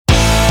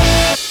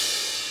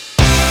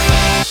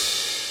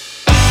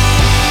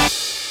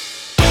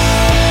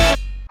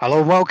Hello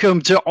and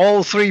welcome to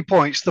All 3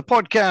 Points, the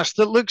podcast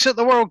that looks at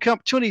the World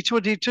Cup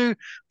 2022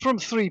 from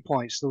 3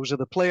 points. Those are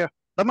the player,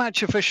 the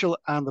match official,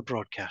 and the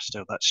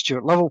broadcaster. That's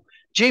Stuart Lovell,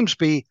 James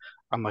B.,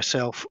 and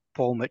myself,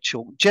 Paul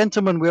Mitchell.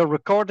 Gentlemen, we are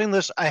recording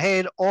this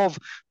ahead of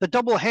the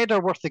double header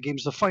worth of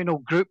games, the final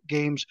group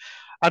games.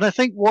 And I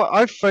think what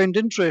I've found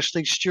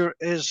interesting, Stuart,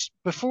 is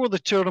before the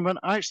tournament,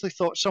 I actually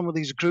thought some of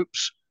these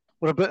groups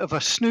were a bit of a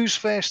snooze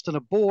fest and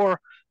a bore,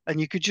 and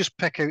you could just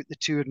pick out the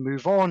two and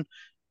move on.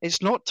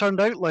 It's not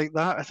turned out like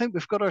that. I think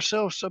we've got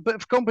ourselves a bit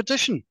of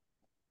competition.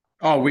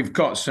 Oh, we've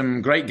got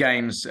some great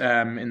games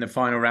in the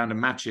final round of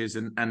matches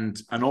and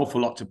an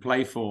awful lot to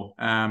play for.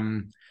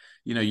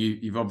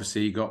 You've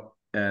obviously got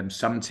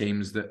some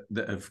teams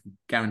that have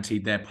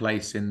guaranteed their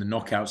place in the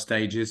knockout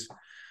stages,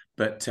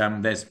 but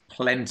there's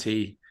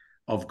plenty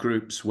of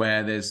groups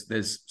where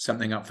there's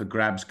something up for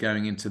grabs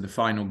going into the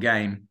final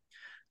game,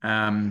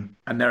 and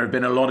there have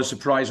been a lot of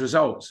surprise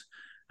results.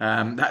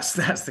 That's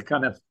the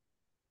kind of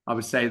I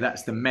would say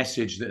that's the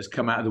message that has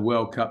come out of the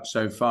World Cup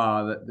so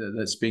far.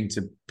 That's speaking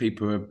to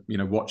people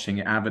who are, watching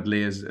it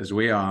avidly as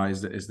we are.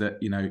 Is that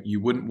you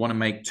wouldn't want to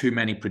make too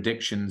many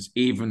predictions,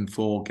 even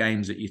for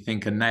games that you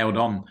think are nailed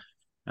on.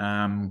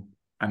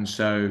 And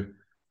so,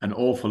 an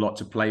awful lot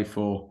to play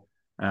for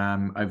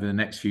over the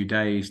next few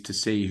days to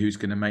see who's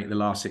going to make the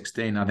last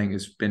 16. I think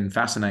it's been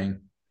fascinating.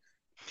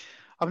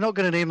 I'm not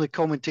going to name the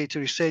commentator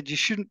who said you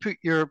shouldn't put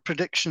your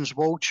predictions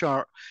wall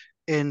chart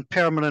in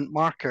permanent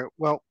marker.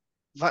 Well,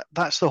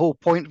 that's the whole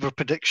point of a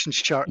predictions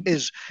chart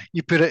is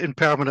you put it in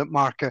permanent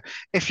marker.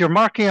 If you're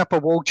marking up a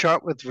wall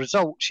chart with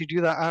results, you do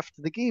that after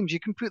the games. You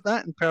can put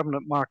that in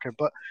permanent marker,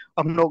 but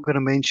I'm not going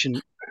to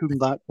mention whom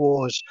that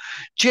was.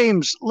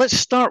 James, let's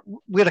start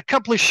with a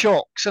couple of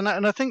shocks. And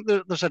I think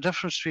there's a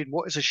difference between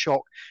what is a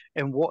shock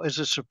and what is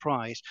a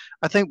surprise.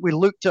 I think we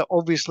looked at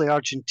obviously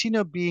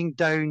Argentina being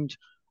downed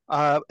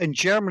and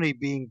Germany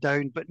being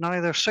down, but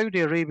neither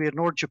Saudi Arabia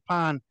nor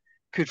Japan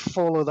could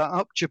follow that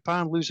up.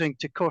 Japan losing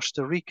to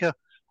Costa Rica.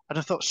 And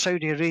I thought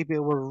Saudi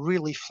Arabia were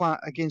really flat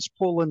against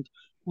Poland,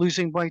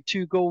 losing by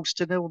 2 goals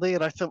to 0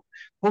 there. I thought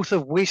both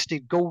have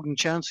wasted golden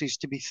chances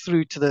to be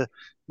through to the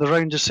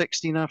round of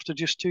 16 after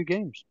just two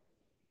games.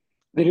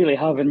 They really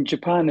have. And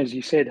Japan, as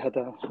you said, had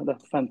a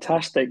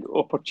fantastic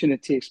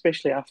opportunity,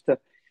 especially after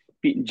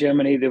beating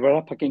Germany. They were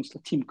up against a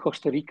team,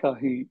 Costa Rica,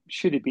 who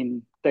should have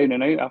been down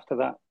and out after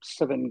that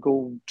 7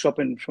 goal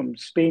drubbing from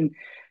Spain.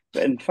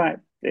 But in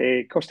fact,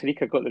 Costa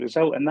Rica got the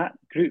result, and that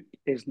group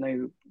is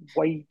now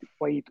wide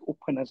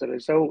open as a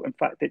result. In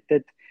fact, it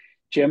did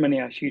Germany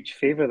a huge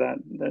favour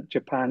that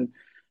Japan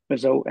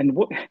result. And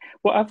what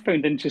I've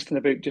found interesting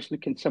about just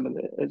looking at some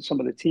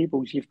of the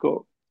tables, you've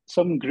got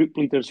some group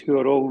leaders who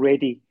are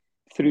already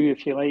through,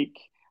 if you like,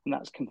 and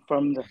that's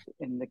confirmed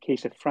in the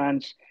case of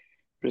France,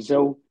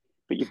 Brazil.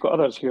 But you've got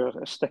others who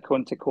are stick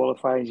on to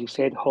qualify, as you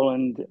said,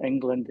 Holland,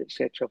 England,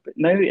 etc. But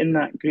now in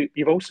that group,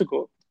 you've also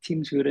got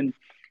teams who are in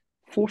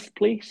fourth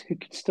place who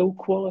could still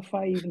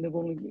qualify even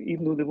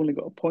though they've only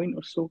got a point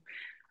or so.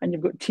 And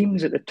you've got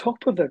teams at the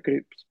top of their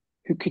groups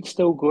who could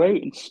still go out.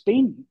 And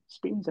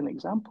Spain's an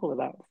example of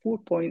that. 4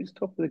 points,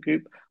 top of the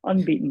group,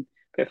 unbeaten.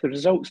 But if the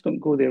results don't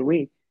go their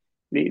way,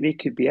 they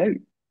could be out.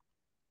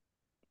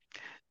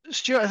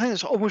 Stuart, I think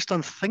it's almost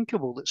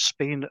unthinkable that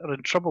Spain are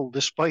in trouble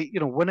despite,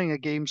 winning a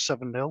game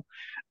 7-0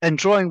 and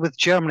drawing with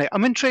Germany.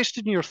 I'm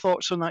interested in your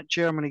thoughts on that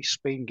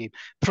Germany-Spain game.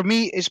 For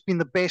me, it's been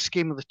the best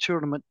game of the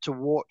tournament to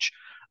watch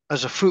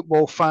as a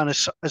football fan,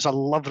 as a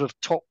lover of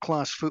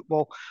top-class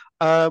football.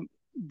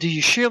 Do you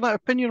share that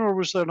opinion, or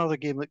was there another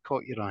game that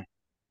caught your eye?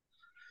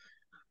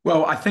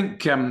 Well, I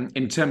think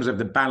in terms of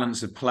the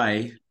balance of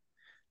play,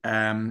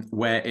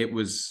 where it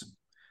was,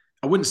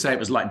 I wouldn't say it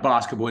was like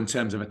basketball in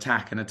terms of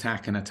attack and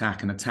attack and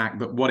attack and attack,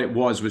 but what it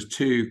was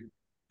two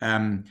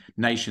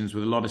nations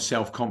with a lot of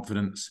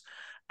self-confidence,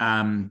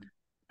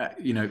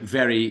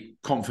 very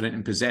confident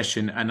in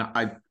possession. And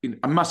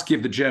I must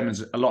give the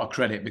Germans a lot of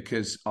credit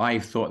because I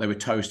thought they were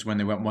toast when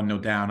they went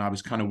 1-0 down. I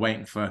was kind of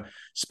waiting for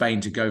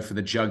Spain to go for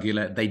the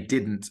jugular. They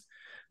didn't.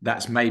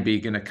 That's maybe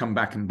going to come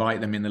back and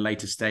bite them in the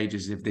later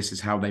stages if this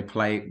is how they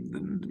play.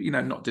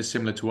 Not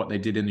dissimilar to what they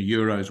did in the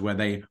Euros, where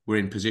they were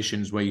in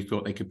positions where you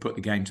thought they could put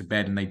the game to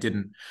bed and they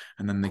didn't,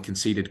 and then they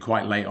conceded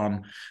quite late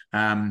on.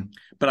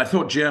 But I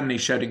thought Germany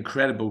showed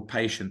incredible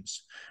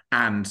patience,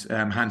 and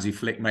Hansi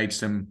Flick made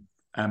some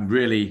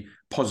really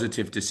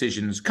positive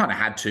decisions. Kind of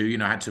had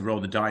to roll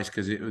the dice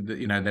because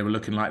they were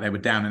looking like they were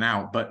down and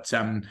out, but.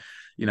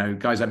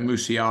 Guys like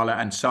Musiala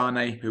and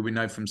Sane, who we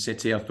know from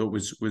City, I thought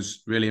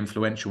was really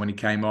influential when he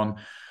came on.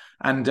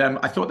 And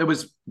I thought there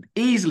was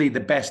easily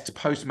the best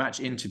post-match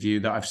interview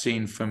that I've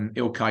seen from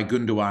İlkay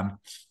Gündoğan,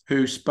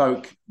 who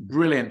spoke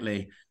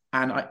brilliantly.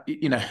 And, I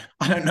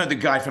don't know the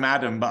guy from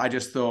Adam, but I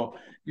just thought,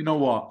 you know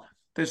what?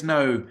 There's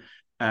no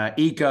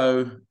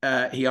ego.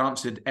 He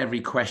answered every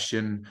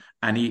question,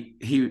 and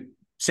he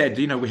said,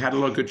 we had a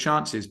lot of good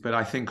chances, but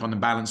I think on the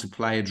balance of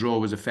play, a draw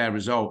was a fair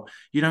result.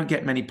 You don't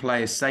get many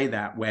players say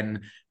that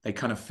when they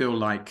kind of feel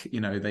like,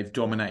 they've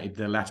dominated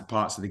the latter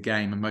parts of the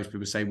game. And most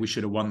people say we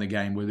should have won the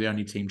game. We're the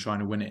only team trying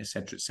to win it, et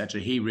cetera, et cetera.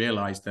 He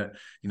realized that,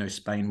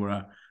 Spain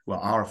were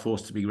are a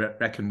force to be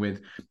reckoned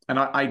with. And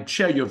I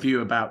share your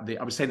view about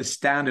I would say the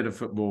standard of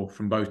football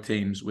from both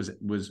teams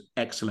was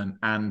excellent.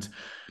 And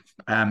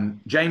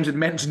James had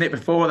mentioned it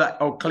before, that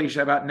old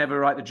cliche about never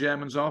write the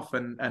Germans off.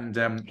 And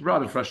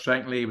rather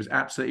frustratingly, he was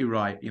absolutely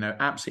right.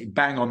 Absolutely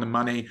bang on the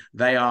money.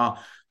 They are,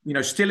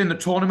 still in the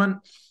tournament.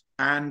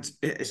 And,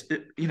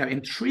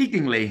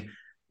 intriguingly,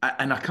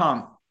 and I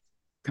can't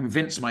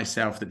convince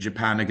myself that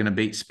Japan are going to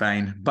beat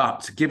Spain,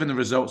 but given the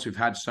results we've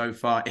had so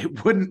far,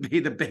 it wouldn't be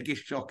the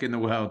biggest shock in the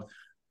world.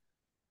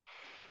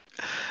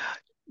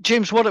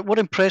 James, what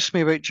impressed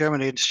me about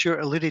Germany, and Stuart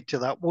alluded to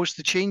that, was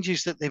the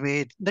changes that they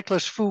made.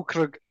 Nicholas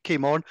Füllkrug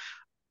came on.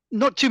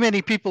 Not too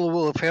many people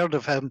will have heard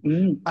of him.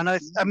 And I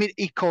mean,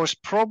 he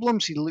caused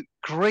problems. He looked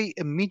great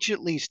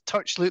immediately. His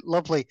touch looked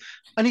lovely.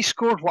 And he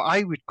scored what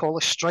I would call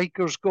a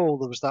striker's goal.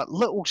 There was that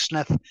little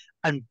sniff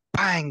and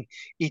bang,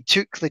 he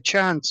took the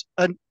chance.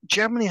 And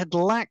Germany had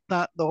lacked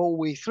that the whole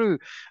way through.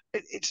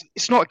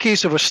 It's not a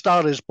case of a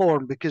star is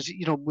born, because,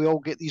 we all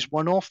get these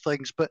one-off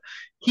things, but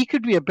he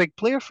could be a big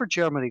player for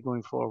Germany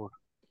going forward.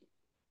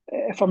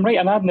 If I'm right,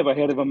 and I'd never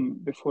heard of him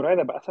before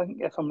either, but I think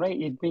if I'm right,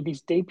 he'd made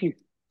his debut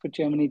for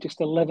Germany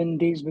just 11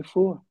 days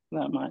before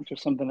that match or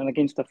something, and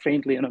against a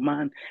friendly in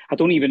Oman. I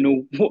don't even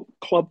know what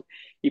club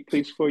he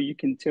plays for. You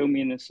can tell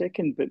me in a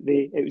second, but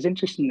it was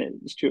interesting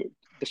that Stuart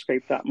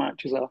described that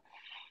match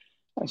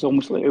as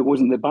almost like it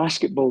wasn't the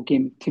basketball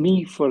game. To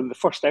me, for the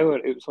first hour,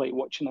 it was like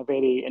watching a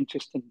very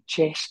interesting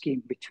chess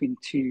game between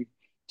two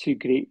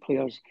great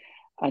players.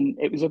 And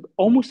it was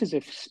almost as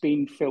if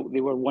Spain felt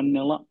they were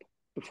 1-0 up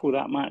before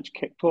that match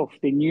kicked off.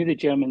 They knew the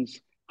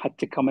Germans had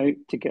to come out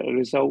to get a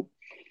result.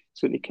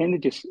 So they kind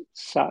of just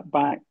sat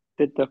back,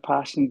 did their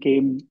passing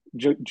game,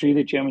 drew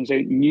the Germans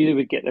out, knew they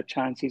would get their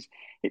chances.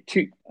 It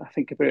took, I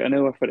think, about an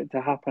hour for it to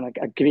happen.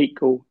 A great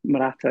goal,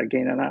 Morata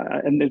again. And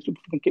I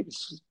think it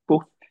was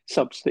both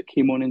subs that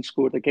came on and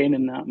scored again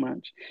in that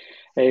match.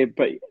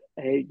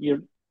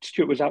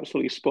 Stuart was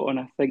absolutely spot on.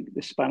 I think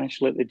the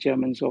Spanish let the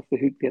Germans off the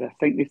hook there. I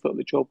think they thought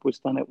the job was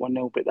done at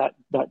 1-0, but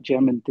that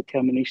German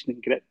determination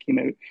and grit came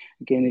out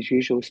again as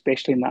usual,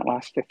 especially in that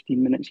last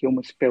 15 minutes. You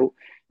almost felt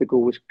the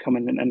goal was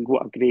coming, and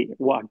what a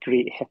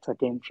great hit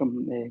again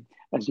from,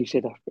 as you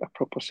said, a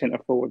proper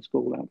centre forwards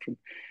goal, that from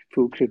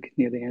Füllkrug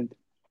near the end.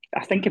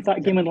 I think if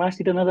that game had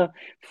lasted another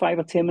 5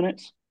 or 10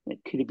 minutes, it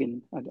could have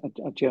been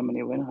a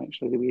Germany win,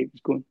 actually, the way it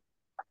was going.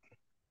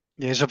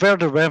 Yeah, he's a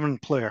Werder Bremen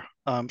player,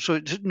 so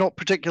it's not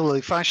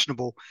particularly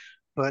fashionable,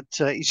 but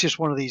he's just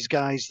one of these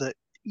guys that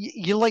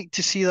you like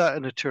to see that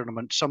in a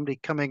tournament, somebody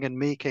coming and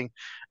making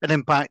an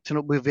impact, and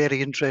it'll be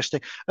very interesting.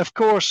 Of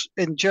course,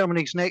 in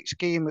Germany's next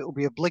game, it will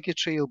be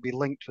obligatory. It'll be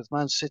linked with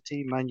Man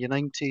City, Man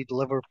United,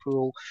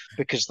 Liverpool,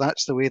 because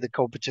that's the way the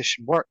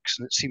competition works,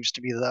 and it seems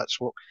to be that's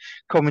what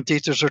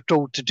commentators are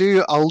told to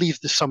do. I'll leave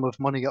the sum of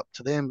money up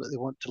to them that they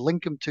want to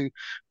link them to.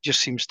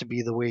 Just seems to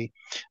be the way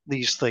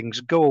these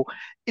things go.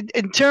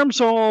 In terms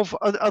of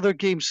other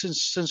games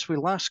since we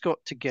last got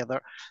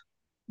together,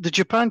 the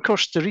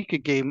Japan-Costa Rica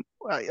game,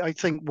 I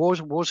think,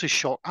 was a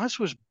shock, as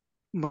was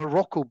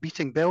Morocco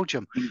beating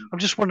Belgium. I'm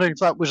just wondering if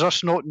that was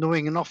us not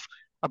knowing enough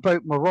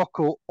about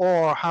Morocco,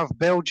 or have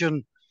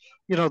Belgium,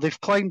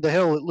 they've climbed the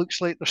hill. It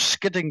looks like they're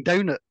skidding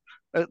down it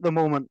at the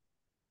moment.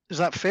 Is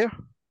that fair?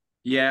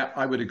 Yeah,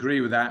 I would agree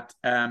with that.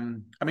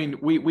 I mean,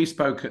 we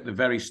spoke at the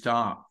very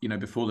start,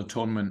 before the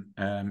tournament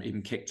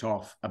even kicked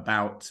off,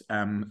 about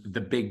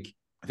the big,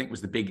 I think it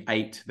was the big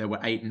 8. There were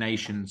 8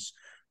 nations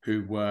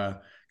who were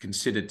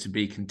considered to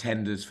be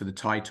contenders for the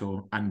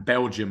title, and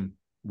Belgium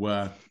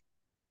were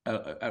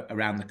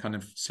around the kind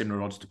of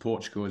similar odds to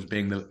Portugal as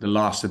being the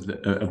last of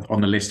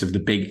on the list of the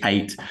big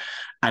 8.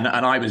 And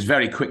I was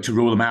very quick to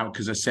rule them out,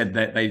 because I said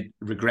that they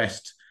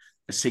regressed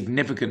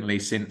significantly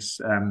since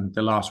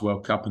the last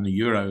World Cup and the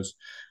Euros,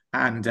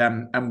 and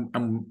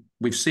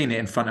we've seen it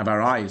in front of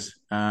our eyes.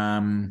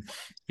 I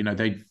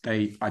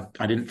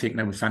didn't think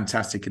they were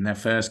fantastic in their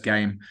first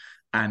game.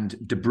 And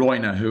De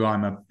Bruyne, who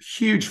I'm a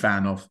huge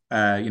fan of,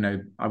 I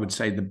would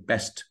say the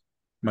best,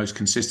 most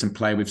consistent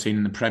player we've seen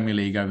in the Premier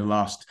League over the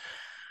last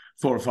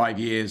 4 or 5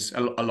 years,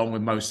 along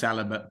with Mo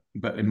Salah,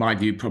 but in my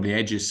view, probably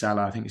edges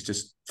Salah. I think it's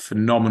just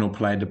phenomenal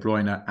player, De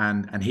Bruyne,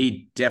 and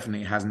he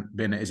definitely hasn't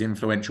been at his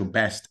influential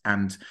best,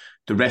 and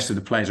the rest of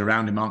the players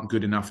around him aren't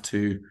good enough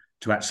to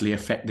actually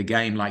affect the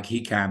game like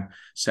he can.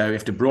 So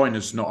if De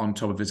Bruyne's not on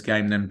top of his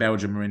game, then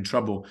Belgium are in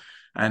trouble.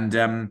 And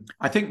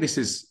I think this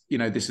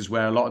is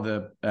where a lot of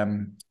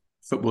the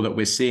football that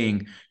we're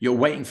seeing, you're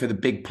waiting for the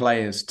big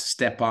players to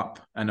step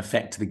up and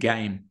affect the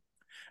game.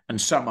 And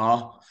some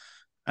are,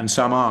 and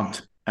some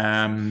aren't.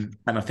 And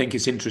I think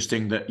it's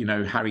interesting that,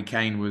 Harry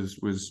Kane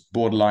was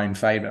borderline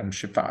favourite.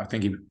 I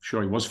think he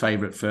was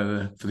favourite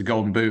for the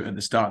Golden Boot at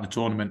the start of the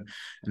tournament.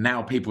 And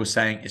now people are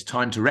saying it's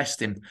time to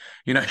rest him.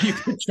 You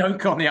can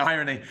choke on the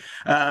irony.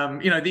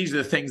 These are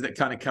the things that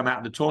kind of come out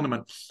of the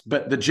tournament.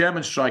 But the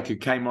German striker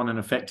came on and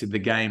affected the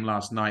game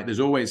last night. There's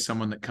always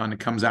someone that kind of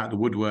comes out of the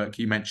woodwork.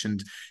 You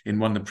mentioned in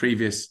one of the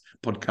previous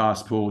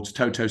podcasts, Paul,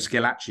 Toto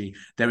Schillaci.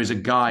 There is a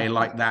guy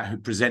like that who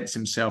presents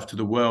himself to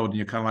the world, and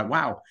you're kind of like,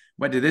 wow,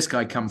 where did this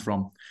guy come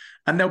from?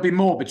 And there'll be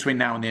more between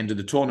now and the end of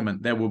the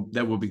tournament. There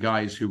will be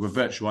guys who were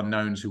virtual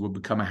unknowns who will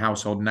become a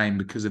household name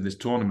because of this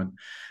tournament.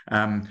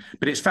 But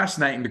it's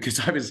fascinating because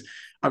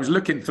I was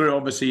looking through.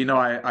 Obviously,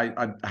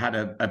 I had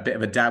a bit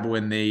of a dabble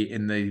in the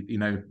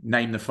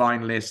name the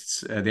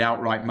finalists, the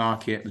outright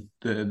market,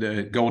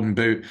 the golden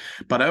boot.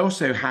 But I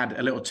also had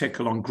a little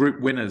tickle on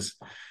group winners.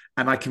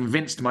 And I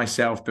convinced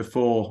myself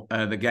before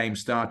the game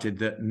started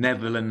that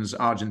Netherlands,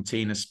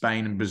 Argentina,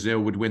 Spain, and Brazil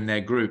would win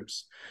their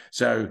groups.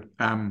 So,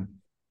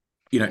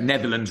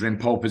 Netherlands are in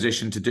pole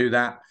position to do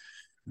that.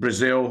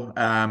 Brazil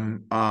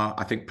are,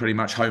 I think, pretty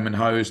much home and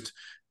hosed.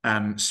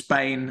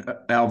 Spain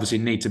obviously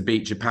need to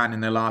beat Japan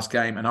in their last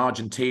game, and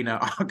Argentina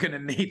are going to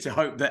need to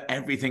hope that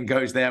everything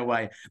goes their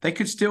way. They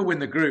could still win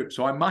the group,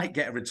 so I might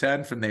get a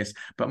return from this.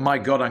 But my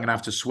God, I'm going to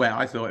have to sweat.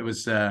 I thought it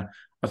was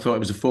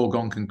a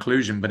foregone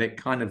conclusion, but it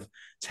kind of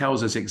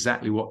tells us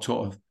exactly what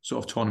sort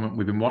of tournament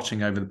we've been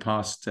watching over the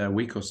past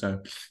week or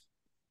so.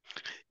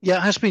 Yeah,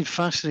 it has been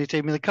fascinating.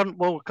 I mean, the current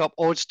World Cup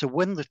odds to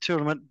win the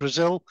tournament: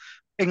 Brazil,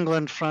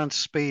 England, France,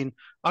 Spain.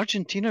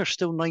 Argentina are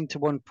still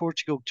 9-1,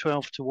 Portugal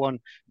 12-1,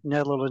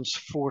 Netherlands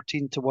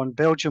 14-1,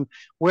 Belgium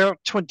were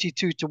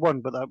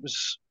 22-1,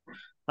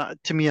 but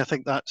to me, I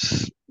think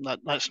that's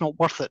not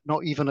worth it.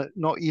 Not even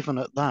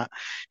at that.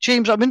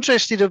 James, I'm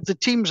interested of the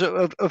teams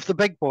of the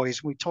big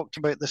boys. We talked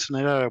about this in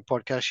our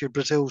podcast. Your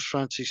Brazils,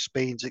 France's,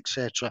 Spain's,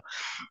 etc.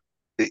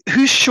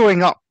 Who's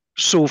showing up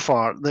so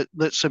far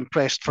that's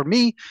impressed? For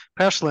me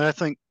personally, I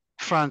think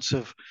France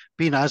have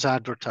been as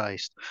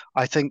advertised.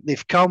 I think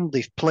they've come,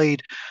 they've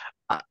played,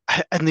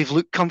 and they've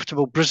looked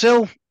comfortable.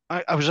 Brazil,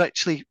 I was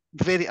actually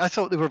I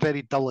thought they were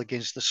very dull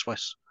against the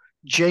Swiss.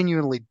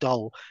 Genuinely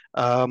dull.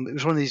 It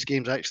was one of these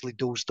games I actually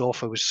dozed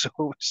off.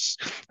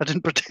 I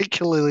didn't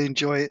particularly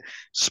enjoy it.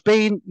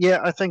 Spain, yeah,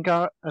 I think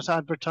as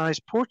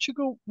advertised.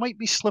 Portugal might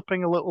be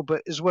slipping a little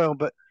bit as well,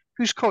 but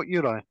who's caught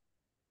your eye?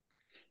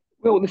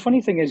 Well, the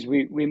funny thing is,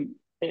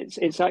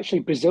 it's actually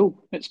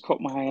Brazil that's caught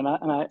my eye,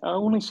 and I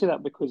only say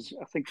that because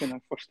I think in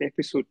our first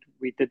episode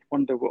we did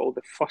wonder what all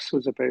the fuss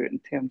was about in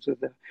terms of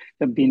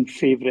them being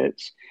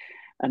favourites,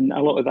 and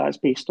a lot of that is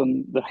based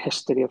on their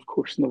history, of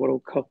course, in the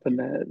World Cup and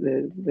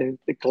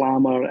the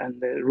glamour and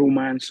the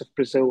romance of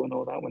Brazil and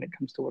all that when it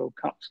comes to World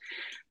Cups.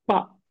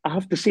 But I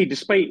have to say,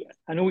 despite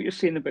I know what you're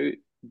saying about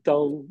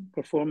dull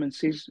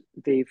performances,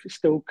 they've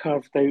still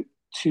carved out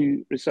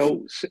two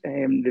results.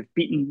 They've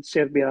beaten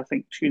Serbia, I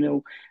think,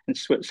 2-0, and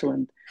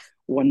Switzerland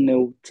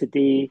 1-0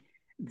 today.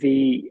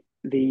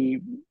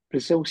 The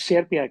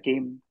Brazil-Serbia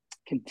game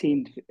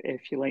contained,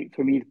 if you like,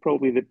 for me,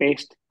 probably the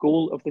best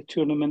goal of the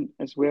tournament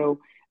as well.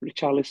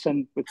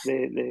 Richarlison with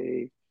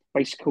the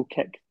bicycle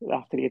kick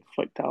after he had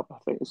flicked up. I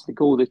think it's the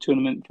goal of the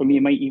tournament. For me,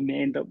 it might even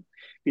end up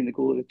being the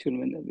goal of the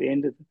tournament at the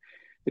end of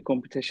the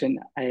competition.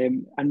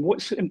 And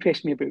what's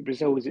impressed me about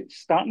Brazil is it's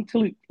starting to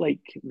look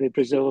like the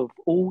Brazil of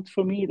old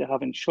for me. They're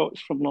having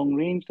shots from long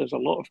range. There's a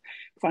lot of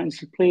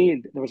fancy play.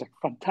 There was a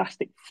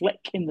fantastic flick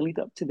in the lead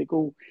up to the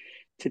goal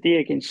today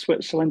against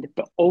Switzerland,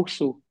 but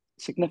also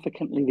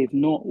significantly, they've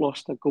not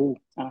lost a goal.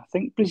 And I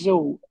think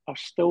Brazil are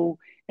still,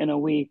 in a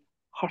way,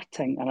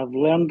 hurting. And I've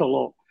learned a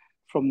lot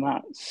from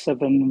that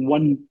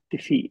 7-1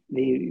 defeat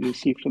they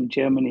received from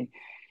Germany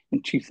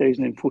in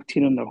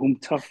 2014 on their home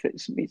turf.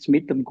 It's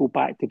made them go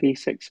back to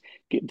basics,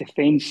 get the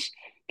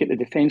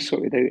defence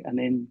sorted out, and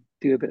then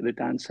do a bit of the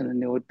dancing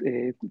and the odd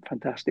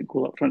fantastic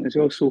goal up front as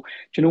well. So,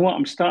 do you know what?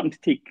 I'm starting to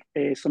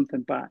take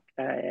something back.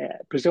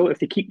 Brazil, if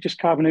they keep just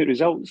carving out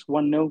results,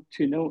 1-0,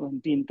 2-0,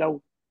 and being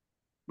dull,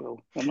 well,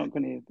 they're not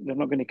going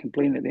to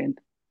complain at the end.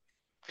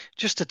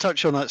 Just to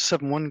touch on that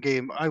 7-1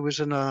 game, I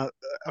was in a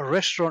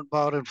restaurant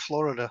bar in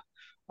Florida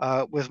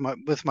with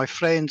my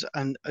friends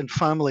and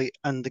family,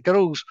 and the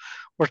girls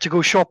were to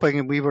go shopping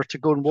and we were to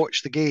go and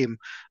watch the game.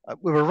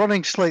 We were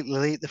running slightly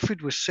late. The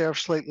food was served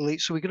slightly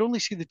late, so we could only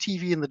see the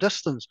TV in the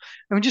distance,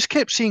 and we just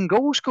kept seeing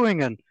goals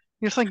going in.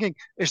 You're thinking,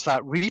 is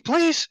that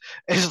replays?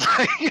 Is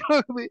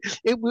that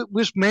it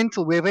was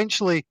mental. We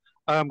eventually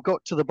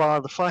got to the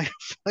bar, the five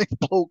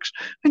blokes,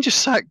 and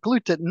just sat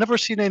glued to it. Never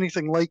seen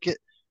anything like it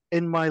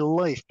in my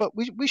life. But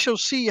we shall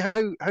see how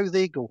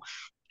they go.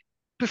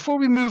 Before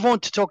we move on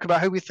to talk about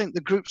how we think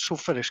the groups will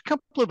finish, a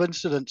couple of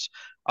incidents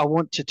I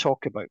want to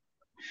talk about.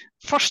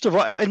 First of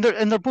all, and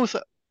they're both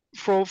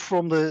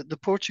from the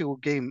Portugal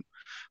game,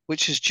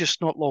 which is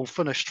just not long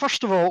finished.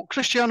 First of all,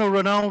 Cristiano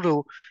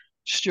Ronaldo,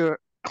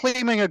 Stuart,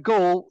 claiming a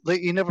goal that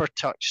he never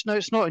touched. Now,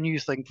 it's not a new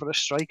thing for a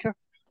striker.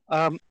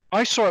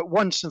 I saw it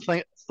once and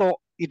thought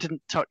he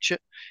didn't touch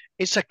it.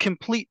 It's a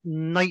complete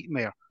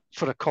nightmare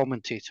for a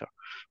commentator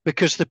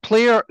because the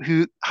player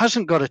who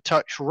hasn't got a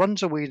touch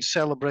runs away and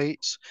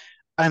celebrates,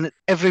 and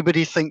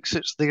everybody thinks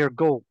it's their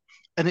goal.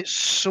 And it's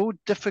so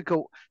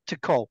difficult to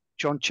call.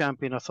 John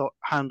Champion, I thought,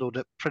 handled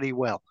it pretty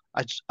well,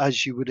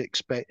 as you would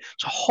expect.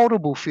 It's a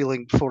horrible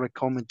feeling for a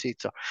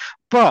commentator.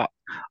 But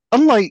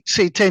unlike,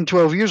 say, 10,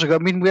 12 years ago, I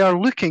mean, we are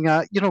looking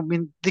at,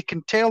 they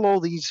can tell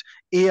all these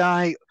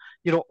AI,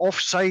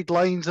 offside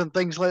lines and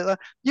things like that.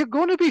 You're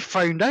going to be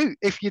found out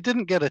if you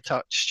didn't get a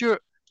touch.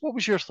 Stuart, what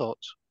was your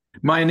thoughts?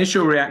 My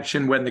initial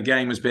reaction when the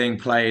game was being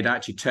played, I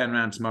actually turned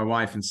around to my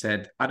wife and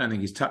said, I don't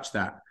think he's touched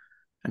that.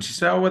 And she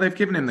said, oh, well, they've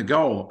given him the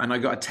goal. And I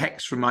got a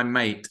text from my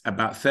mate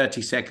about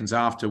 30 seconds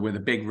after with a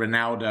big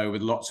Ronaldo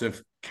with lots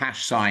of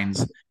cash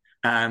signs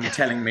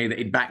telling me that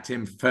he'd backed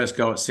him first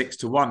goal at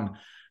 6-1.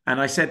 And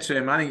I said to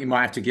him, I think you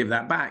might have to give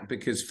that back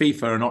because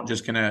FIFA are not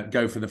just going to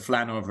go for the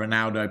flannel of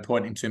Ronaldo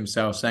pointing to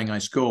himself saying I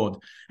scored.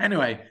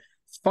 Anyway,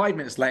 5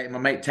 minutes later, my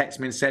mate texted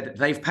me and said,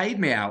 they've paid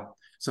me out.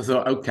 So I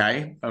thought,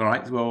 okay, all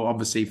right. Well,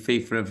 obviously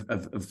FIFA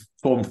have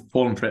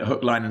fallen for it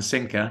hook, line and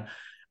sinker.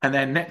 And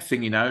then next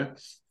thing you know,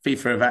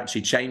 FIFA have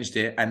actually changed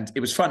it. And it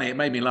was funny. It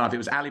made me laugh. It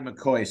was Ali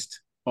McCoist,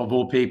 of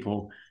all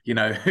people, who,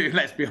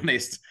 let's be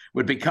honest,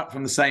 would be cut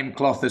from the same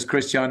cloth as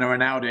Cristiano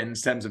Ronaldo in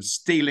terms of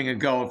stealing a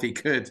goal if he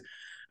could.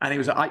 And he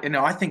was,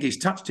 I think he's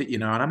touched it,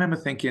 And I remember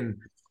thinking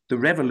the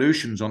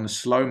revolutions on the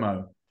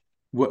slow-mo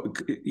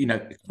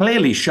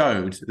clearly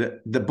showed that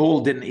the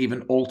ball didn't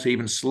even alter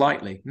even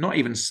slightly, not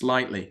even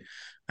slightly.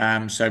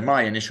 So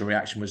my initial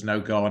reaction was no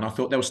goal, and I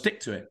thought they'll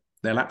stick to it.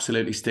 They'll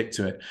absolutely stick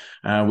to it,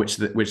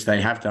 which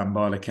they have done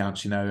by all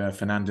accounts.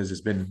 Fernandez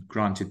has been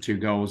granted 2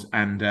 goals,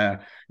 and I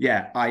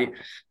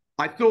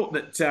thought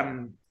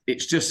that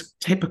it's just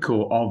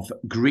typical of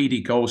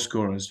greedy goal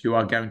scorers who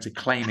are going to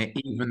claim it,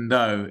 even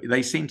though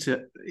they seem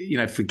to,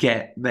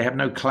 forget. They have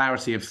no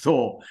clarity of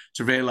thought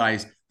to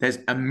realise there's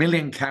a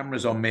million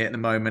cameras on me at the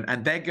moment,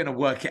 and they're going to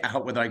work it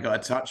out whether I got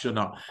a touch or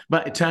not.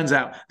 But it turns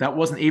out that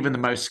wasn't even the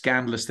most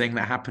scandalous thing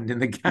that happened in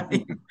the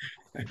game.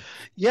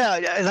 Yeah,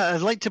 and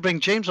I'd like to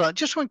bring James on.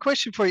 Just one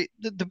question for you: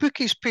 the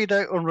bookies paid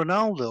out on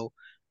Ronaldo.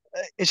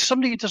 Is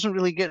somebody who doesn't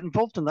really get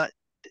involved in that?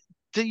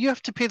 Do you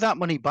have to pay that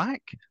money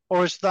back,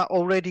 or is that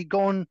already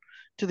gone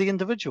to the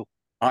individual?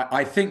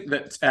 I think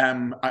that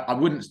I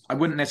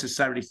wouldn't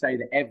necessarily say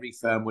that every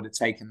firm would have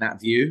taken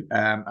that view,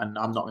 and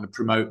I'm not going to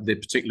promote the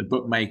particular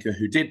bookmaker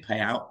who did pay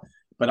out,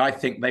 but I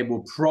think they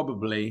will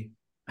probably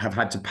have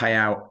had to pay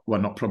out.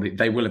 Well, not probably.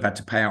 They will have had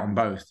to pay out on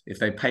both. If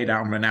they paid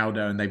out on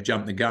Ronaldo and they've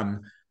jumped the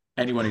gun,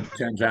 anyone who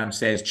turns around and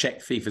says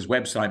check FIFA's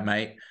website,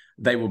 mate,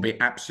 they will be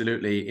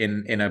absolutely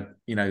in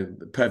a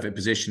perfect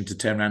position to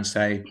turn around and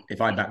say,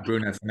 if I back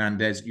Bruno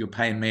Fernandes, you're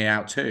paying me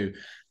out too,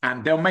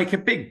 and they'll make a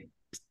big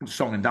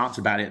song and dance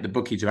about it. The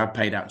bookies who have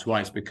paid out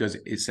twice because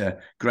it's a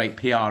great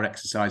PR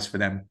exercise for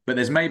them. But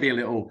there's maybe a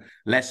little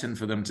lesson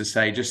for them to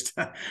say, just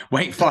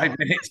wait 5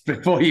 minutes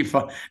before you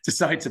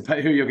decide to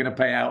pay who you're going to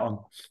pay out on.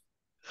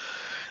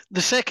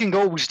 The second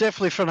goal was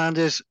definitely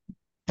Fernandes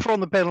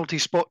from the penalty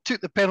spot, took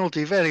the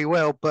penalty very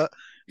well, but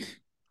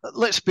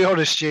let's be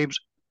honest, James,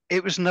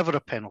 it was never a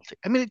penalty.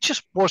 I mean, it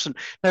just wasn't.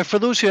 Now, for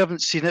those who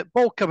haven't seen it,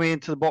 ball coming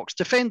into the box,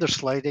 defender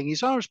sliding,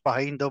 his arms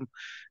behind him,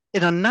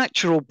 in a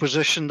natural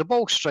position, the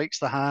ball strikes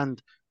the hand,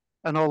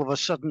 and all of a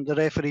sudden the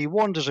referee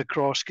wanders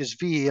across because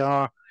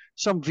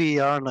some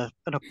VAR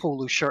in a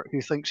polo shirt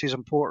who thinks he's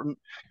important,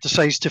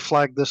 decides to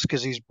flag this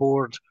because he's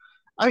bored.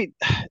 I mean,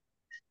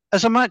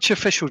 as a match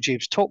official,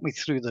 James, talk me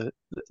through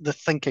the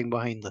thinking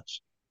behind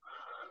this.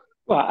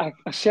 Well,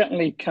 I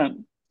certainly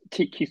can't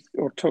take you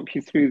or talk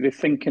you through the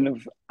thinking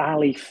of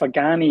Ali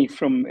Fagani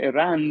from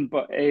Iran,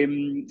 but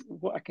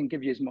what I can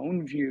give you is my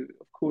own view,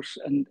 of course,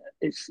 and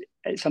it's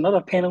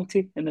another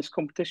penalty in this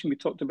competition. We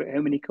talked about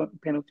how many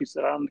penalties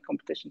there are in the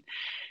competition.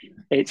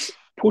 It's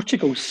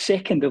Portugal's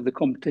second of the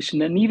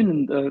competition, and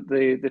even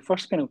the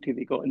first penalty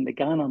they got in the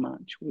Ghana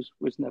match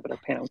was never a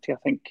penalty. I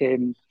think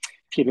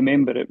if you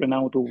remember it,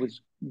 Ronaldo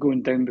was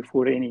going down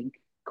before any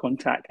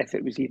contact, if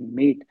it was even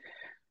made.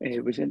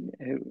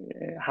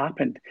 It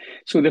happened.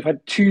 So they've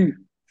had 2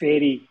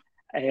 very,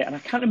 and I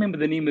can't remember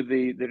the name of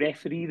the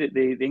referee that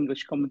the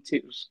English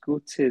commentators go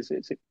to. Is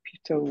it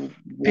Peter Walton?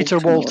 Peter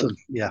Walton,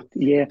 yeah.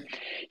 Yeah.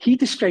 He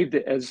described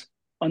it as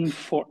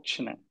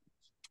unfortunate.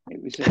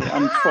 It was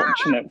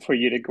unfortunate for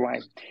Uruguay.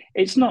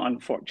 It's not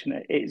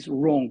unfortunate. It's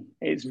wrong.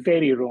 It's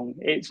very wrong.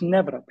 It's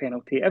never a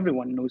penalty.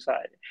 Everyone knows that.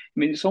 I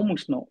mean, it's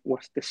almost not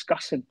worth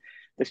discussing,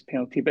 this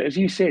penalty. But as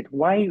you said,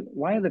 why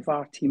are the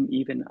VAR team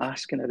even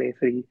asking a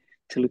referee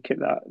to look at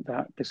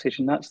that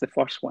decision? That's the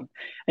first one.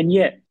 And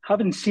yet,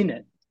 having seen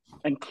it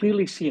and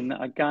clearly seeing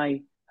that a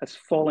guy has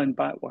fallen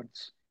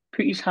backwards,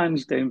 put his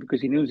hands down because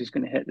he knows he's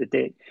going to hit the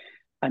deck,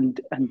 and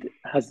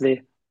has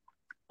the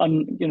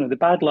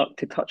bad luck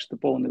to touch the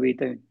ball on the way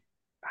down.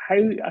 How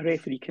a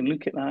referee can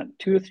look at that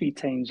 2 or 3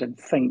 times and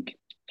think,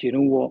 do you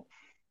know what?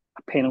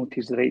 A penalty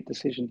is the right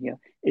decision here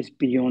is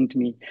beyond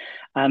me.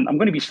 And I'm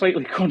going to be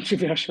slightly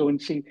controversial and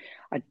say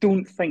I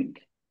don't think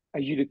a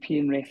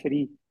European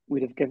referee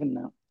would have given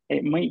that.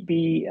 It might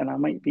be, and I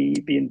might be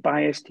being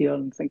biased here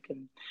and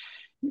thinking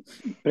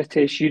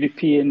British,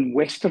 European,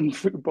 Western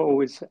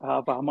football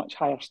have a much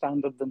higher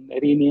standard than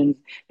Iranians.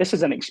 This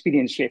is an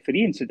experienced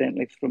referee,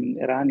 incidentally, from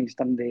Iran. He's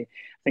done the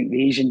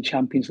Asian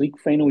Champions League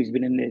final. He's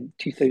been in the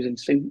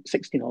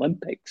 2016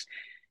 Olympics.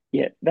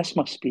 Yet this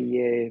must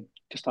be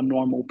just a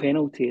normal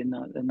penalty in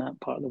that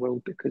part of the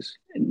world because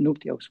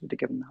nobody else would have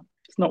given that.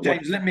 It's not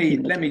James, worth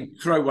let me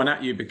throw one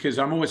at you, because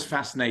I'm always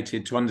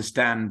fascinated to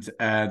understand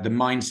the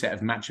mindset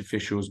of match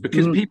officials,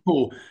 because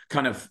people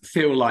kind of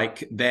feel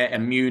like they're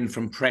immune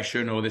from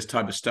pressure and all this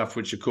type of stuff,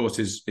 which of course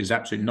is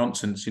absolute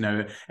nonsense. You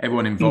know,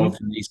 everyone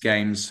involved in these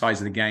games, size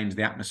of the games,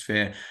 the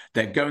atmosphere,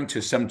 they're going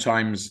to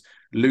sometimes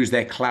lose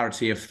their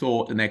clarity of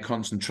thought and their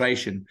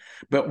concentration.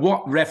 But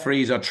what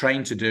referees are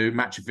trained to do,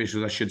 match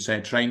officials, I should say,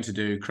 are trained to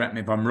do, correct me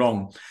if I'm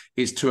wrong,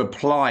 is to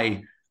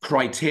apply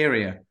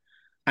criteria.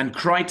 And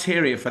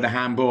criteria for the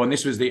handball, and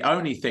this was the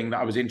only thing that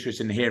I was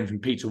interested in hearing from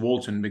Peter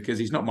Walton, because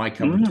he's not my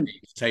cup of tea,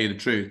 to tell you the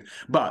truth.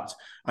 But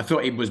I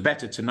thought it was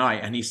better tonight.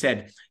 And he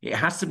said it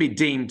has to be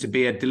deemed to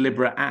be a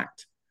deliberate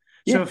act.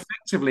 Yeah. So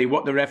effectively,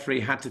 what the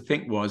referee had to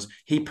think was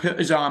he put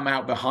his arm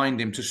out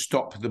behind him to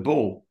stop the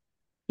ball.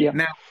 Yeah.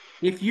 Now,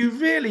 if you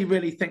really,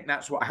 really think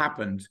that's what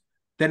happened,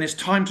 then it's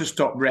time to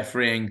stop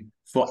refereeing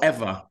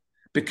forever,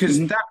 because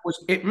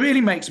it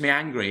really makes me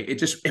angry.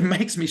 It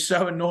makes me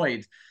so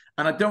annoyed.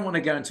 And I don't want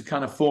to go into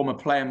kind of former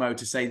player mode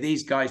to say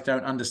these guys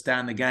don't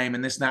understand the game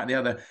and this, that, and the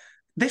other.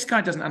 This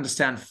guy doesn't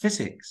understand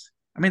physics.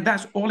 I mean,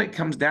 that's all it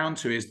comes down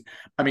to is,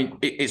 I mean,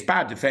 it's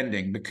bad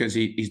defending, because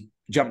he's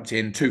jumped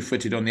in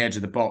two-footed on the edge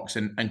of the box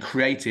and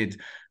created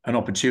an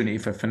opportunity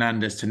for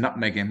Fernandes to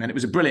nutmeg him. And it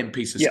was a brilliant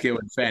piece of skill,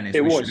 in fairness.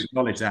 We should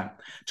acknowledge that.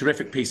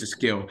 Terrific piece of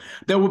skill.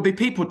 There will be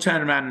people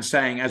turning around and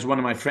saying, as one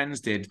of my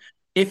friends did,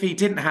 if he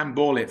didn't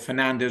handball it,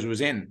 Fernandes was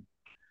in.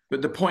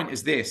 But the point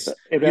is this: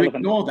 you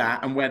ignore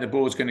that and where the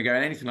ball's going to go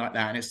and anything like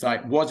that. And it's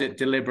like, was it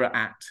deliberate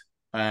act,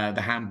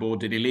 the handball?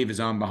 Did he leave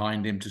his arm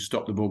behind him to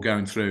stop the ball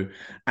going through?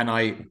 And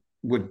I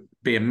would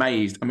be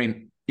amazed. I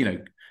mean, you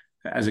know,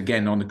 as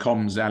again on the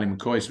comms, Ali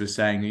McCoy was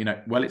saying, you know,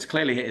 well, it's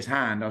clearly hit his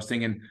hand. I was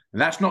thinking,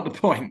 that's not the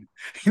point.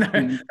 You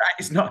know,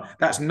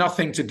 that's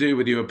nothing to do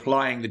with you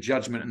applying the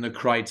judgment and the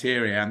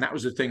criteria. And that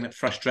was the thing that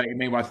frustrated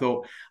me, where I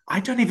thought,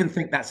 I don't even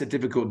think that's a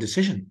difficult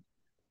decision.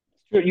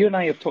 You and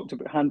I have talked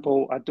about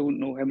handball, I don't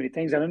know how many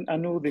times. I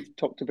know they've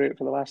talked about it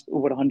for the last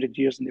over 100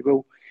 years, and they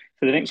will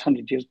for the next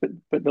 100 years.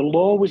 But the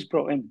law was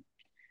brought in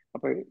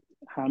about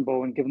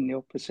handball and giving the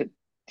opposite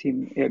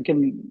team,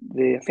 giving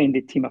the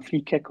offended team a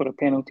free kick or a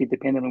penalty,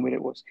 depending on where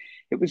it was.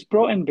 It was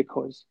brought in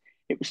because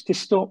it was to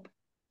stop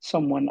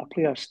a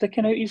player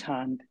sticking out his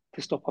hand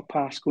to stop a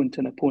pass going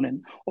to an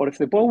opponent, or if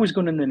the ball was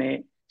going in the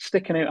net,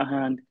 sticking out a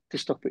hand to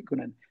stop it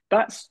going in.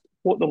 That's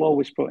what the law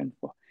was brought in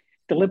for.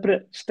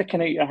 Deliberate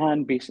sticking out your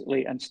hand,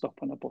 basically, and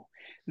stopping a ball.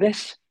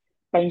 This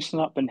bouncing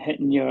up and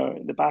hitting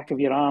the back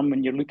of your arm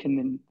when you're looking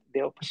in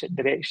the opposite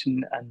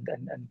direction,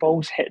 and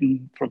balls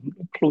hitting from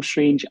close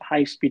range at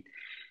high speed,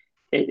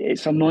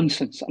 it's a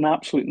nonsense, an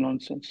absolute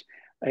nonsense.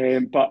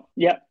 But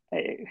yeah,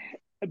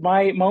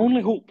 my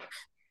only hope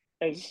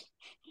is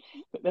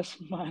that this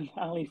man,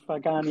 Ali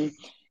Fagani,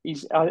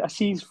 I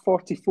see he's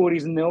 44.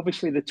 He's in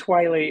obviously the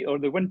twilight or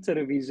the winter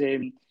of his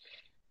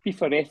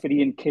FIFA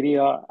refereeing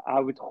career. I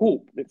would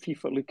hope that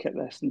FIFA look at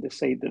this and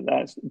decide that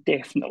that's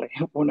definitely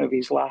one of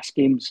his last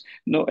games,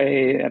 not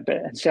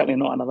but certainly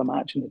not another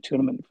match in the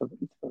tournament for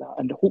that,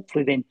 and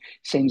hopefully then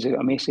sends out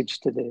a message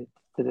to the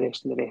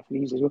rest of the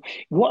referees as well.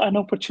 What an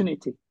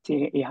opportunity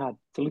he had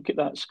to look at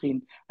that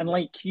screen, and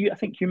like you, I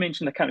think you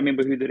mentioned, I can't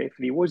remember who the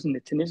referee was in the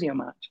Tunisia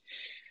match,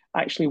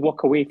 actually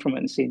walk away from it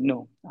and say,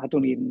 no, I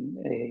don't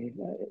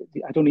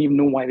even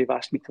know why they've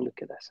asked me to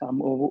look at this.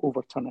 I'm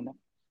overturning it.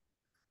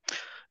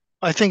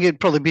 I think it'd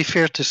probably be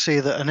fair to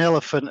say that an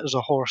elephant is a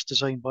horse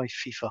designed by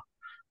FIFA.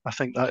 I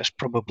think that is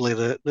probably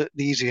the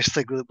easiest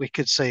thing that we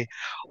could say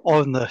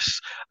on this.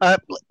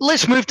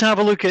 Let's move to have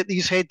a look at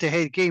these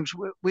head-to-head games.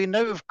 We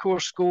now, of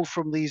course, go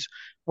from these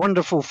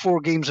wonderful 4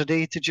 games a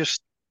day to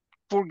just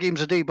 4 games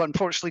a day, but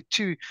unfortunately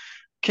 2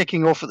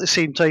 kicking off at the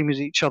same time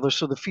as each other.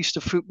 So the feast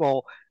of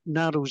football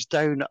narrows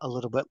down a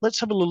little bit. Let's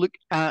have a look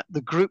at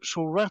the groups.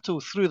 We'll rattle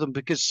through them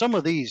because some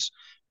of these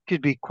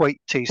could be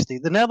quite tasty.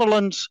 The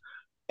Netherlands,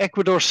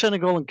 Ecuador,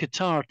 Senegal, and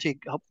Qatar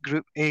take up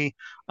Group A.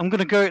 I'm going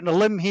to go out on a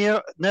limb here.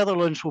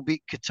 Netherlands will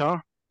beat Qatar.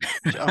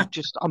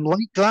 I'm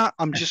like that.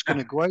 I'm just going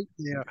to go out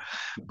there.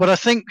 But I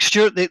think,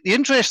 Stuart, the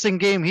interesting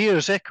game here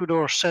is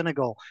Ecuador,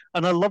 Senegal,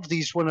 and I love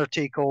these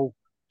winner-take-all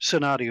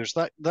scenarios.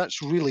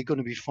 That's really going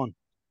to be fun.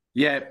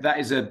 Yeah, that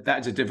is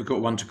a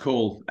difficult one to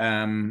call.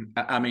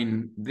 I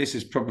mean, this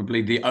is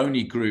probably the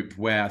only group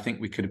where I think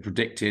we could have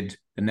predicted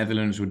the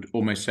Netherlands would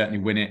almost certainly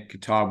win it,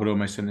 Qatar would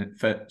almost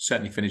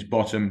certainly finish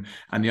bottom,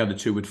 and the other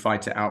 2 would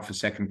fight it out for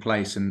second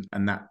place. And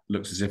that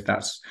looks as if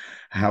that's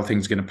how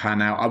things are going to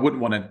pan out. I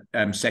wouldn't want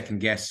to second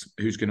guess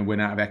who's going to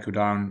win out of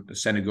Ecuador and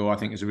Senegal. I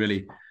think it's a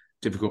really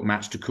difficult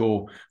match to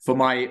call. For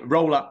my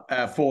roll-up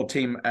for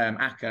Team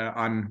ACCA,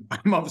 I'm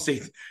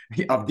obviously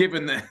I've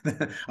given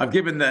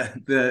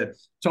the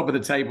top of the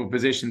table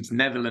position to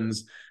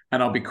Netherlands,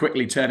 and I'll be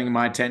quickly turning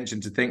my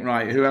attention to think,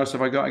 right, who else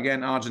have I got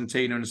again?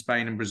 Argentina and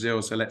Spain and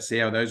Brazil. So let's see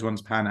how those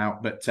ones pan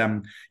out. But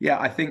yeah,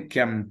 I think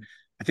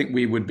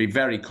we would be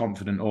very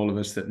confident, all of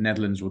us, that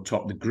Netherlands will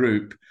top the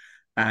group.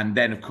 And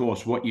then, of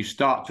course, what you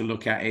start to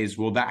look at is,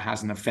 well, that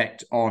has an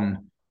effect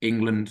on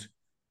England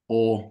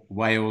or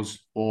Wales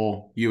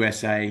or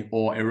USA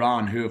or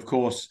Iran, who, of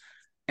course,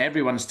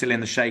 everyone's still in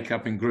the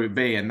shake-up in Group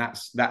B, and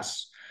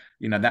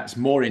that's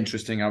more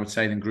interesting, I would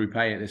say, than Group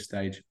A at this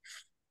stage.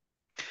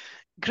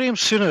 Graham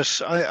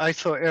Souness, I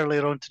thought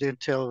earlier on today on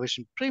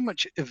television, pretty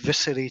much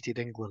eviscerated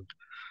England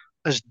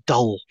as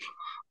dull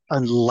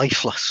and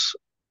lifeless.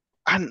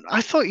 And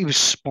I thought he was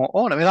spot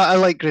on. I mean, I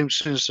like Graham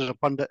Souness as a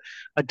pundit.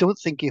 I don't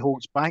think he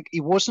holds back. He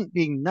wasn't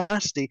being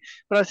nasty,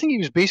 but I think he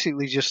was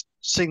basically just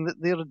saying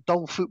that they're a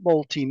dull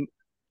football team,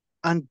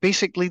 and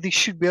basically they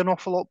should be an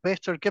awful lot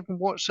better given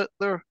what's at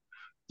their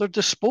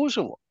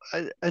disposal.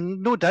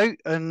 And no doubt,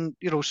 and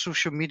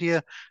social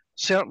media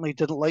certainly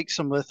didn't like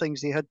some of the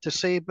things they had to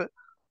say, but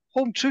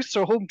home truths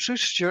are home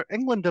truths, Stuart.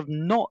 England have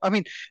not. I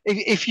mean,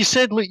 if you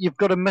said, look, you've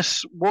got to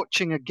miss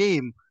watching a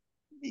game,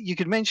 you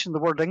could mention the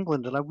word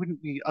England, and I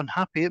wouldn't be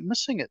unhappy at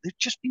missing it. They've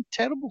just been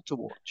terrible to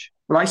watch.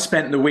 Well, I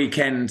spent the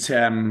weekend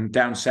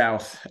down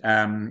south,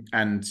 and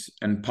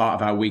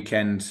part of our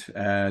weekend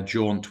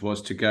jaunt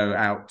was to go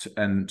out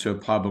and to a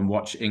pub and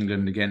watch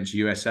England against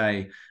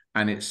USA.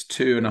 And it's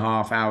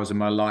 2.5 hours of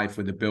my life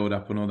with the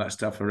build-up and all that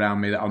stuff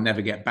around me that I'll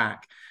never get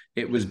back.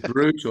 It was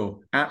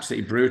brutal,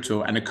 absolutely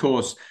brutal. And of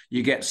course,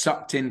 you get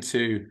sucked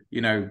into,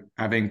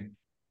 having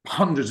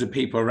hundreds of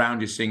people around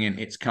you singing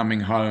 "It's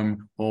Coming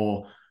Home"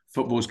 or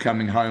 "Football's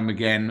Coming Home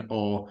Again"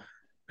 or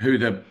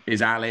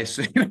is Alice,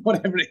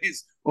 whatever it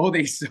is, all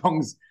these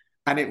songs.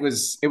 And it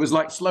was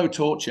like slow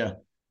torture.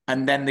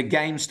 And then the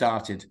game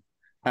started.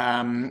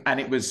 And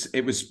it was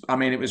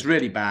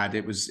really bad.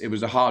 It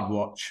was a hard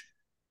watch.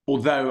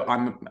 Although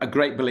I'm a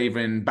great believer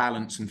in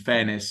balance and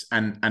fairness,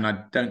 and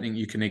I don't think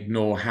you can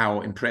ignore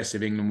how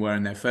impressive England were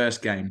in their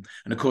first game.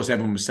 And of course,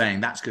 everyone was saying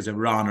that's because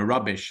Iran are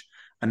rubbish.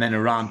 And then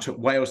Iran took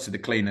Wales to the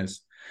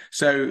cleaners.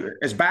 So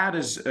as bad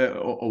as,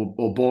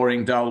 or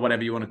boring, dull,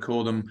 whatever you want to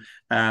call them,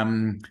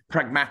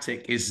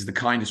 pragmatic is the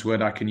kindest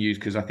word I can use,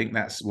 because I think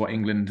that's what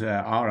England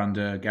are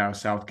under Gareth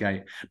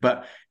Southgate.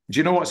 But do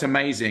you know what's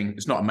amazing?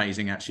 It's not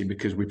amazing, actually,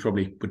 because we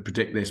probably would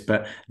predict this,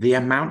 but the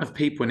amount of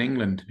people in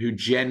England who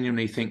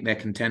genuinely think they're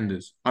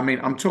contenders. I mean,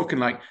 I'm talking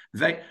like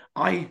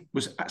I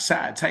was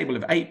sat at a table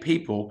of 8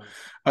 people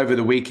over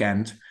the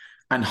weekend,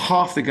 and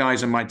half the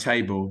guys on my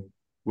table,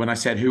 when I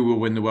said who will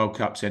win the World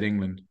Cup, said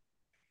England.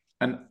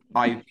 And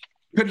I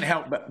couldn't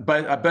help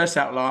but I burst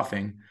out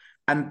laughing.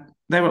 And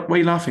they were, what are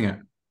you laughing at?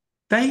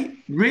 They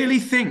really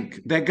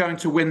think they're going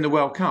to win the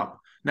World Cup.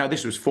 Now,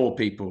 this was 4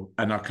 people,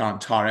 and I can't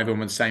tar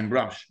everyone with the same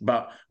brush.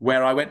 But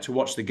where I went to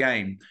watch the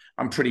game,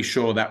 I'm pretty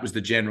sure that was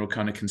the general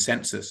kind of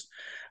consensus.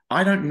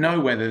 I don't know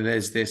whether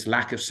there's this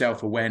lack of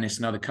self-awareness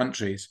in other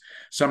countries.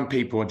 Some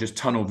people are just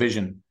tunnel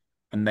vision,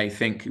 and they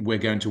think we're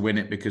going to win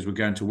it because we're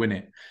going to win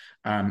it.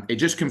 It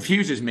just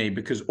confuses me,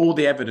 because all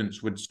the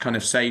evidence would kind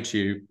of say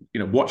to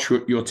you, watch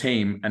your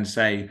team and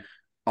say,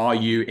 are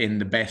you in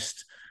the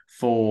best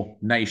 4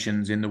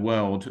 nations in the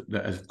world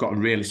that have got a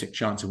realistic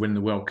chance of winning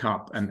the World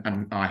Cup?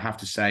 And I have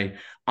to say,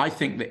 I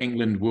think that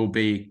England will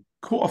be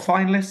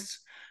quarterfinalists,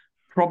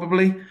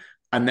 probably.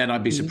 And then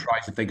I'd be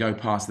surprised if they go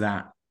past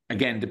that.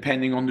 Again,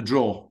 depending on the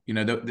draw.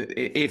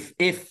 If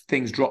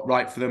things drop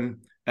right for them,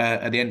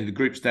 at the end of the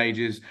group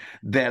stages,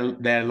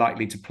 they're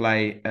likely to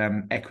play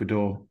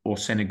Ecuador or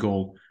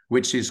Senegal,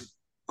 which is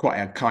quite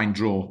a kind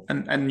draw,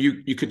 and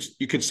you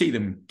could see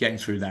them getting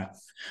through that,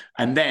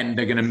 and then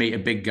they're going to meet a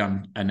big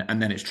gun,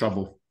 and then it's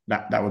trouble.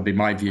 That would be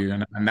my view,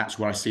 and that's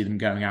where I see them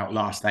going out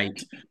last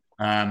 8.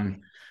 Yeah,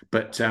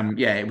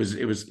 it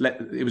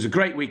was a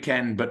great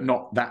weekend, but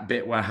not that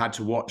bit where I had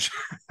to watch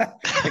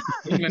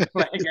England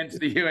play against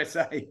the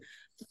USA.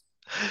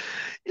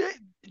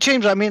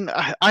 James, I mean,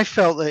 I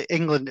felt that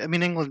England,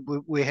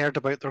 we heard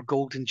about their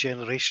golden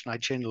generation. I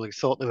genuinely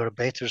thought they were a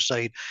better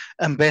side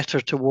and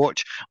better to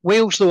watch.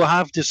 Wales, though,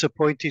 have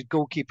disappointed.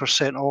 Goalkeeper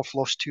sent off,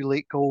 lost 2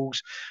 late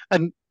goals.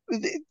 And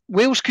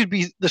Wales could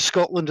be the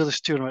Scotland of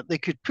this tournament. They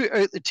could put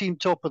out the team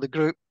top of the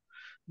group,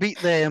 beat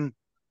them,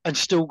 and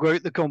still go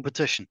out the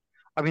competition.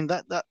 I mean,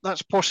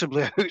 that's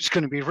possibly how it's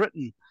going to be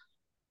written.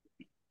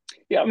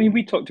 Yeah, I mean,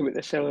 we talked about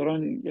this earlier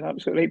on. You're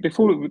absolutely right.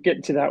 Before we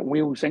get to that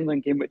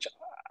Wales-England game, which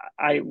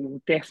I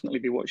will definitely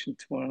be watching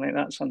tomorrow night.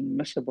 That's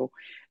unmissable.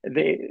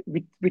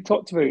 We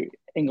talked about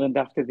England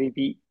after they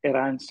beat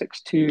Iran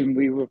 6-2, and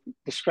we were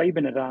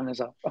describing Iran as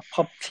a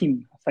pub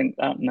team, I think,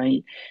 that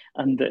night,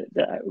 and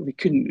that we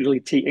couldn't really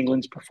take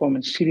England's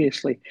performance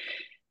seriously.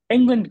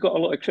 England got a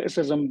lot of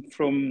criticism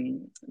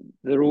from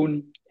their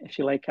own, if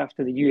you like,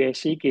 after the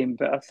USA game,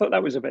 but I thought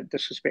that was a bit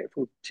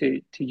disrespectful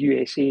to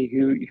USA,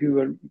 who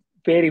were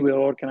very well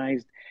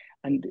organised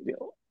and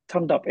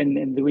turned up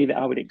in the way that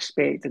I would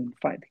expect. In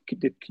fact, they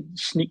could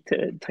sneaked it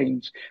at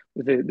times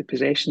with the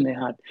possession they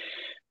had.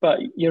 But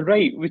you're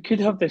right, we could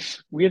have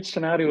this weird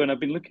scenario, and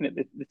I've been looking at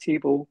the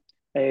table.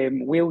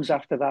 Wales,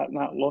 after that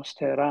loss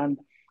to Iran,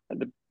 at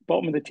the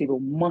bottom of the table,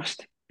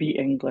 must beat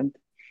England.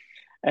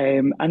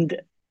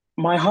 And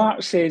my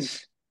heart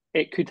says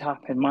it could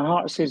happen. My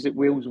heart says that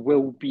Wales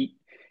will beat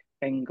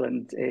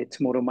England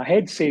tomorrow. My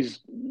head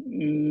says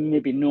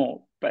maybe not,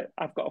 but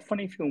I've got a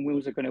funny feeling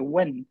Wales are going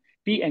to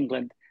beat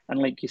England, and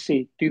like you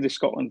say, do the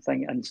Scotland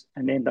thing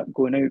and end up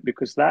going out,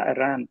 because that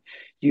Iran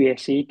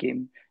USA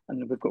game,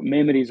 and we've got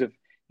memories of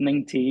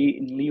 '98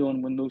 in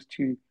Lyon when those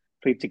two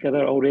played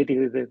together. Already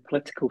the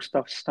political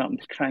stuff's starting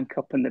to crank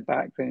up in the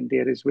background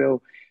there as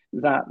well.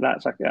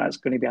 That's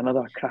going to be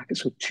another cracker.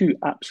 So two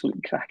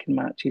absolutely cracking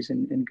matches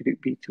in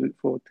Group B to look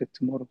forward to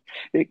tomorrow.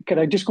 Can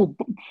I just go?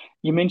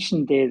 You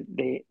mentioned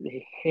the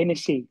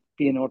Hennessy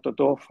being ordered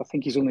off. I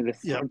think he's only the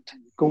Yeah. third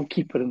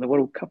goalkeeper in the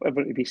World Cup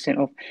ever to be sent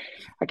off.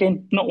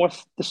 Again, not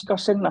worth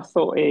discussing. I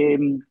thought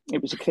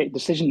it was a correct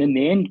decision in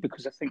the end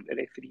because I think the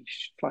referee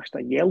flashed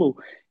a yellow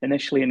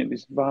initially, and it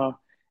was VAR.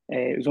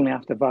 It was only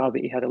after VAR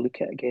that he had a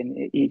look at it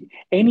again.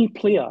 Any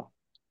player,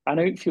 an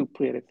outfield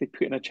player, if they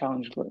put in a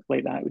challenge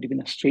like that, it would have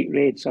been a straight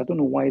red. So I don't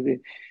know why the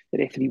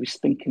referee was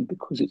thinking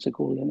because it's a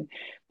goal in it.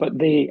 But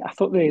I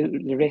thought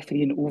the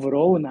refereeing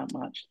overall in that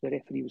match, the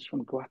referee was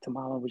from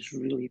Guatemala, was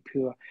really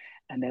poor.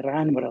 And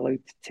Iran were allowed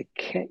to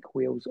kick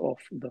Wales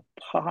off the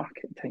park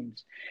at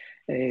times,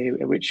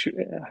 which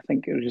I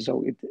think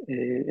resulted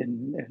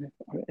in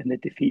the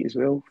defeat as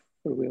well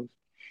for Wales.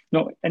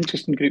 Not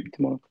interesting group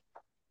tomorrow.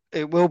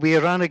 It will be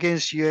Iran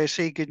against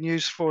USA. Good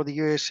news for the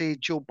USA.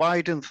 Joe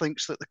Biden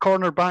thinks that the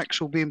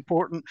cornerbacks will be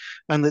important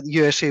and that the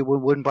USA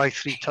will win by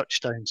 3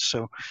 touchdowns.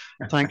 So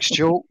thanks,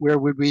 Joe. Where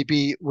would we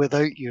be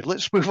without you?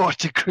 Let's move on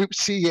to Group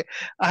C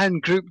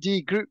and Group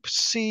D. Group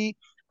C,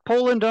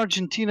 Poland,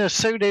 Argentina,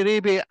 Saudi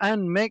Arabia,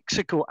 and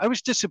Mexico. I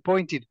was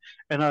disappointed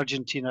in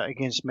Argentina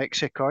against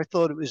Mexico. I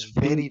thought it was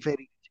very,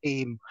 very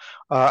tame.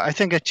 I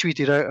think I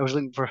tweeted out I was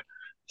looking for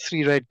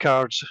 3 red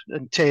cards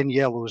and 10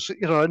 yellows,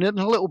 and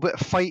a little bit of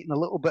fight and a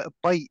little bit of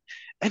bite,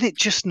 and it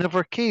just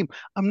never came.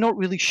 I'm not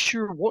really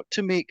sure what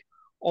to make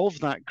of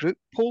that group.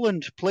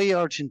 Poland play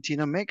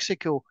Argentina,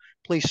 Mexico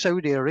play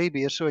Saudi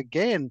Arabia. So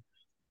again,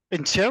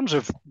 in terms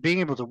of being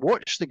able to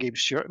watch the game,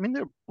 Stuart, I mean,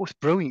 they're both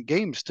brilliant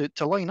games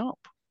to line up.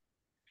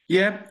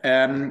 Yeah,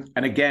 and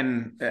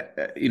again,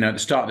 at the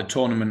start of the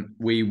tournament,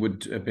 we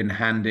would have been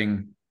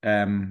handing,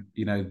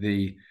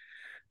 the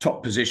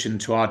top position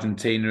to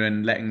Argentina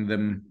and letting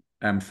them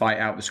fight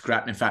out the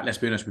scrap. In fact, let's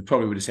be honest, we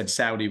probably would have said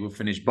Saudi will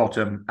finish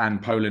bottom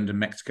and Poland and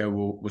Mexico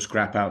will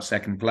scrap out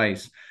second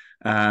place.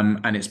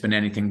 And it's been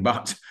anything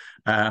but.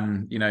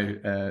 It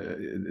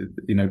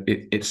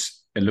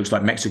looks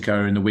like Mexico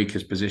are in the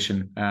weakest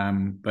position,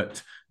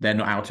 but they're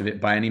not out of it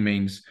by any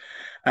means.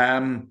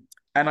 And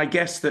I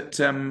guess that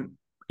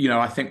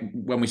I think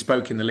when we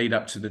spoke in the lead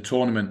up to the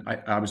tournament,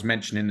 I was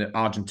mentioning that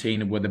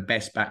Argentina were the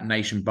best backed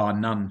nation bar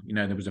none.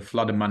 There was a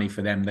flood of money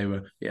for them. They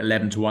were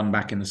 11-1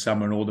 back in the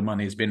summer, and all the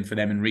money has been for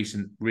them in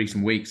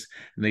recent weeks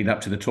lead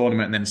up to the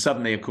tournament. And then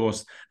suddenly, of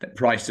course, that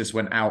price just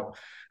went out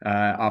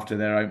after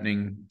their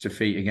opening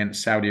defeat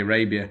against Saudi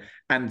Arabia.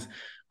 And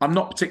I'm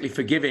not particularly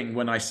forgiving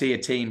when I see a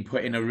team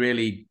put in a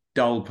really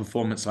dull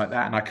performance like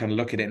that, and I kind of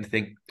look at it and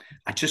think,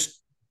 I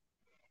just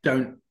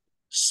don't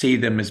see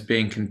them as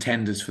being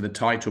contenders for the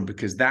title,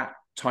 because that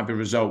type of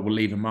result will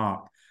leave a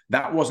mark.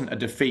 That wasn't a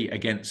defeat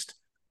against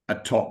a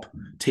top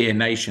tier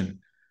nation.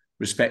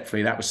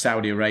 Respectfully, that was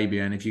Saudi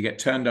Arabia. And if you get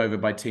turned over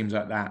by teams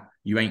like that,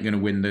 you ain't going to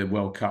win the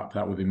World Cup.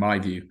 That would be my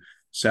view.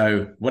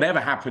 So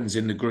whatever happens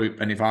in the group,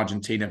 and if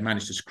Argentina have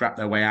managed to scrap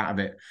their way out of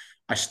it,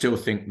 I still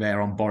think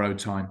they're on borrowed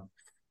time.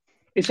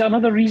 Is that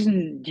another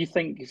reason, do you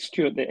think,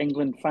 Stuart, that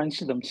England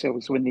fancy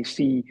themselves when they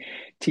see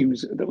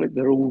teams that like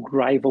their old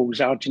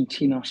rivals,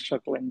 Argentina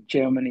struggling,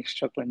 Germany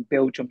struggling,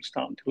 Belgium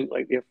starting to look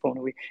like they're falling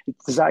away?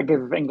 Does that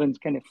give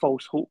England kind of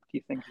false hope, do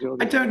you think?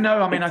 I don't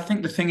know. I mean, I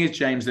think the thing is,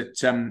 James, that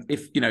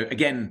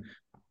again,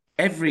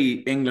 every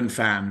England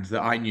fan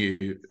that I knew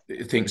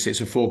thinks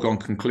it's a foregone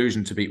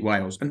conclusion to beat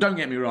Wales. And don't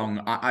get me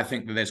wrong, I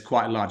think that there's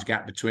quite a large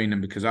gap between them,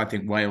 because I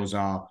think Wales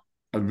are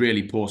a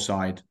really poor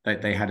side.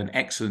 They had an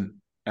excellent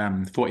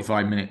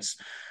 45 minutes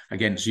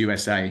against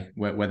USA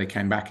where they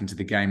came back into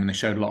the game and they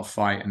showed a lot of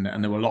fight, and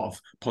there were a lot of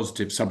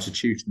positive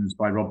substitutions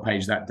by Rob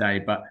Page that day,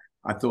 but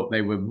I thought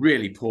they were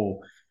really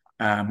poor,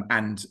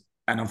 and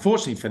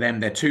unfortunately for them,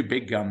 their 2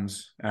 big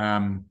guns,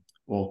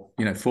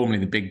 formerly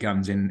the big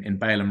guns in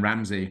Bale and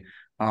Ramsey,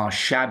 are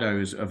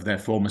shadows of their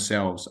former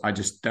selves. I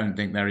just don't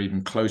think they're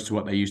even close to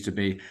what they used to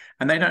be,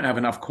 and they don't have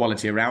enough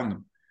quality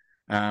around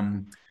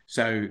them.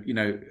 So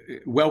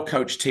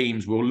well-coached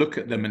teams will look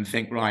at them and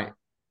think, right,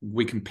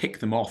 we can pick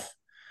them off.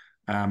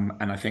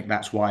 And I think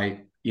that's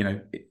why,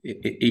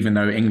 even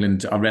though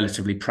England are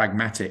relatively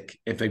pragmatic,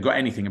 if they've got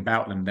anything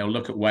about them, they'll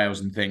look at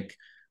Wales and think,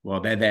 well,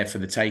 they're there for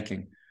the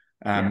taking.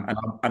 And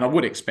I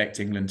would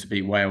expect England to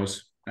beat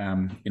Wales,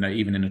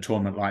 even in a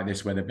tournament like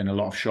this where there've been a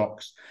lot of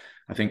shocks.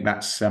 I think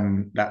that's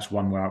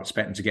one where I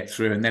expect them to get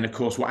through. And then, of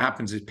course, what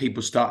happens is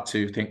people start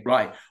to think,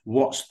 right,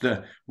 what's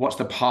the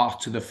path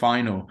to the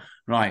final?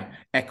 Right,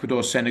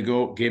 Ecuador,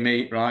 Senegal,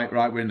 gimme, right,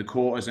 we're in the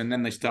quarters. And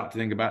then they start to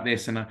think about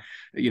this and,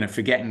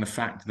 forgetting the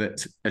fact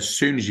that as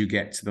soon as you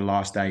get to the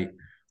last 8,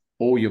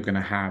 all you're going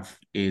to have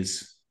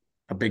is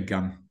a big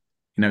gun.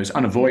 It's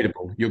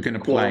unavoidable. You're going to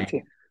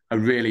play a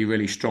really,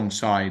 really strong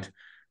side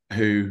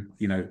who,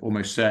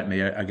 almost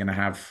certainly are going to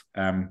have,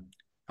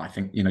 I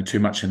think, too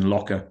much in the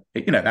locker.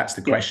 That's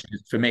the question. Yeah.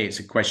 For me, it's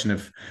a question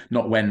of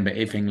not when, but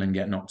if England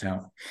get knocked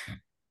out.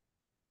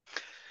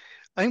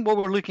 I think what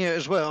we're looking at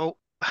as well,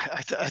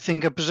 I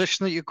think a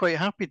position that you're quite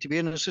happy to be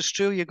in is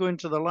Australia going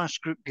to the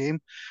last group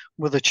game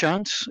with a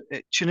chance.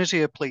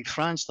 Tunisia played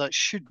France. That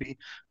should be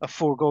a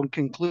foregone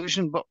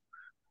conclusion. But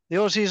the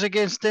Aussies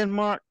against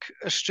Denmark,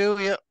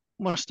 Australia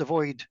must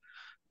avoid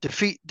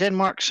defeat.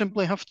 Denmark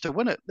simply have to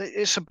win it.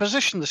 It's a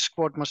position the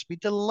squad must be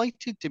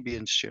delighted to be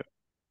in, Stuart.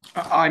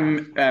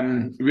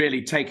 I'm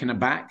really taken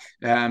aback.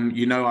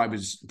 I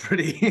was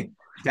pretty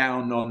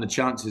down on the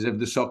chances of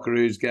the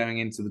Socceroos going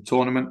into the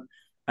tournament.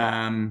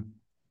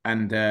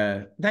 And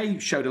they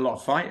showed a lot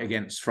of fight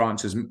against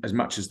France as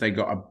much as they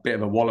got a bit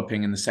of a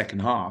walloping in the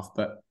second half.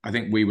 But I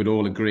think we would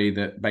all agree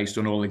that based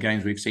on all the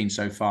games we've seen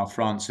so far,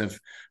 France have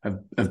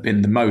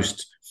been the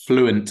most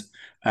fluent.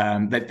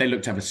 They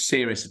looked to have a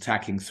serious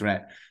attacking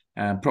threat.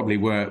 Probably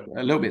were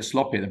a little bit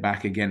sloppy at the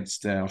back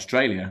against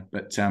Australia,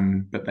 but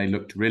they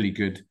looked really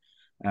good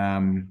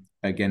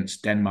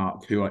against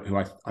Denmark, who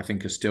I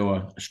think are still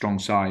a strong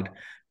side.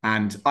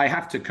 And I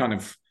have to kind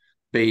of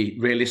be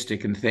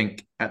realistic and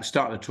think at the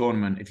start of the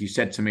tournament, if you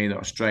said to me that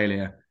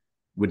Australia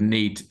would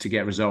need to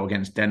get a result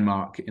against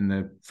Denmark in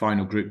the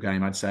final group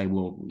game, I'd say,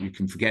 well, you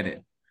can forget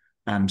it.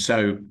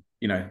 So,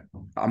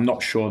 I'm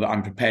not sure that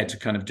I'm prepared to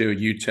kind of do a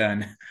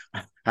U-turn,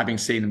 having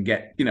seen them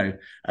get,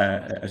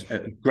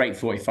 a great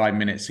 45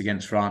 minutes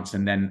against France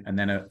and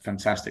then a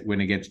fantastic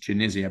win against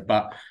Tunisia.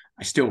 But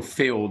I still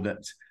feel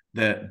that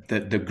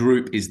the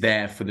group is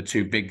there for the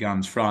two big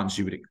guns. France,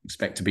 you would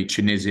expect to beat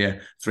Tunisia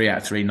 3 out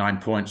of 3, 9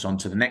 points on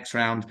to the next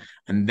round.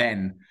 And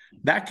then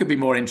that could be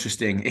more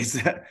interesting, is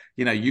that,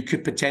 you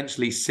could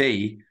potentially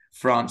see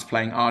France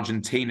playing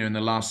Argentina in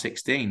the last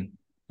 16.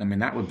 I mean,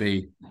 that would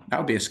be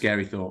a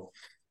scary thought.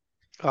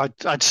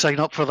 I'd sign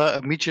up for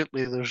that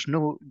immediately. There's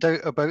no doubt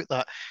about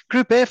that.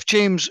 Group F,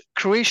 James,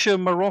 Croatia,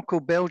 Morocco,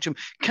 Belgium.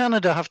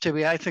 Canada have to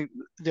be, I think,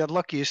 the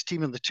luckiest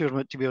team in the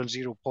tournament to be on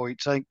 0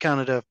 points. I think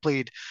Canada have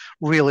played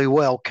really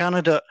well.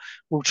 Canada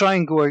will try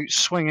and go out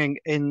swinging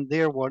in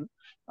their one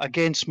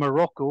against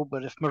Morocco,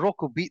 but if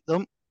Morocco beat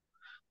them,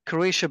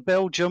 Croatia,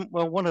 Belgium,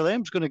 well, one of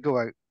them's going to go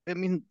out. I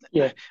mean,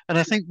 yeah. And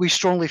I think we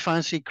strongly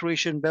fancy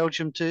Croatia and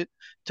Belgium to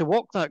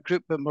walk that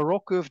group, but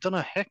Morocco have done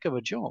a heck of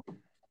a job.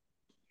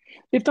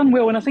 They've done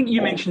well, and I think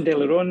you mentioned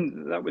earlier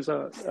on that was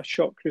a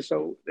shock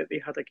result that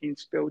they had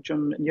against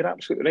Belgium, and you're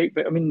absolutely right.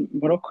 But I mean,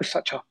 Morocco's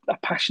such a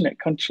passionate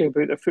country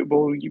about their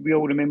football. We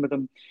all remember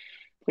them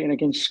playing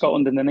against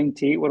Scotland in the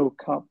 '98 World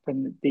Cup,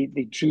 and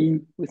they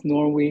drew with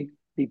Norway.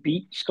 They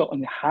beat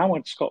Scotland, they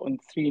hammered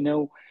Scotland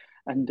 3-0,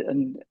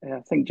 and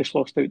I think just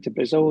lost out to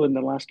Brazil in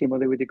the last game, or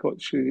they would have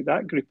got through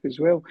that group as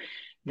well.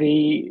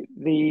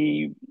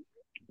 The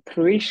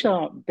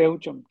Croatia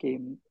Belgium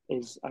game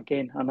is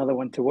again another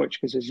one to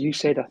watch, because, as you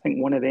said, I think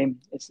one of them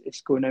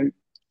is going out.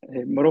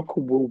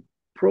 Morocco will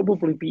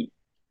probably beat.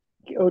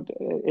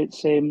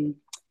 It's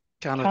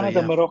Canada,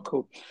 yeah.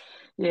 Morocco.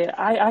 Yeah,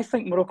 I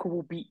think Morocco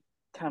will beat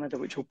Canada,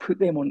 which will put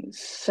them on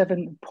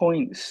 7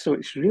 points. So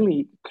it's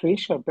really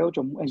Croatia,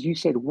 Belgium, as you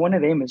said, one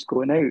of them is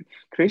going out.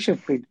 Croatia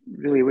have played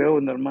really well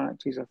in their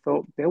matches. I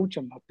thought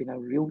Belgium have been a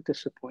real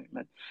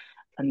disappointment.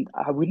 And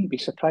I wouldn't be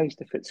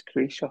surprised if it's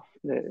Croatia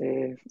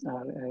that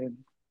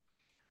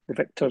the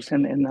victors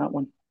in that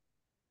one.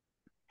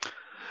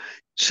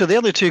 So the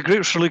other two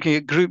groups, we're looking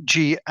at Group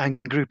G and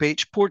Group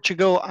H.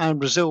 Portugal and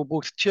Brazil,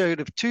 both 2 out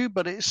of 2,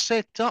 but it's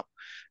set up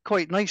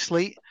quite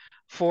nicely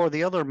for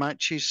the other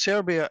matches.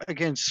 Serbia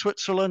against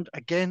Switzerland.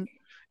 Again,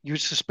 you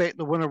would suspect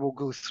the winner will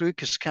go through,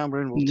 because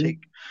Cameroon will take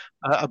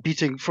a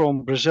beating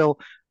from Brazil.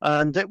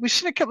 And we've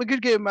seen a couple of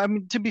good games. I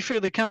mean, to be fair,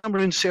 the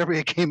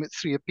Cameroon-Serbia game at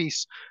 3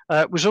 apiece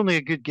was only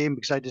a good game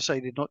because I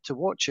decided not to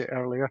watch it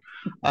earlier.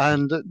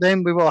 And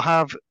then we will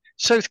have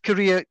South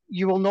Korea.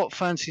 You will not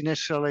fancy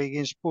necessarily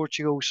against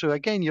Portugal. So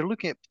again, you're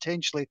looking at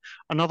potentially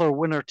another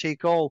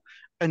winner-take-all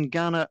in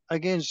Ghana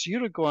against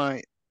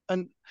Uruguay.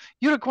 And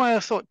Uruguay, I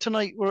thought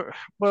tonight were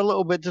a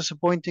little bit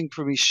disappointing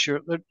for me,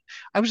 Stuart.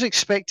 I was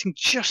expecting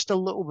just a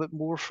little bit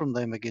more from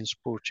them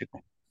against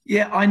Portugal.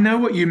 Yeah, I know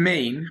what you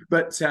mean,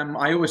 but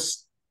I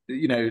always,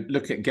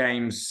 look at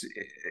games,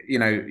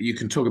 you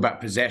can talk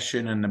about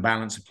possession and the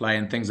balance of play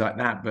and things like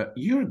that, but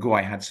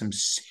Uruguay had some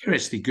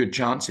seriously good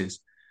chances.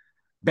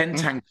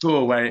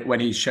 Bentancur, when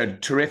he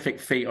showed terrific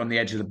feet on the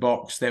edge of the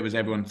box, there was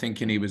everyone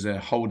thinking he was a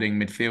holding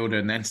midfielder,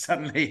 and then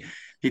suddenly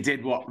he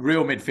did what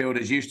real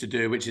midfielders used to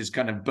do, which is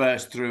kind of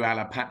burst through a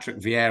la Patrick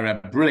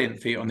Vieira, brilliant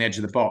feet on the edge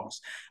of the box.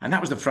 And that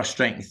was the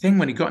frustrating thing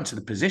when he got into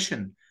the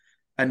position.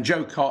 And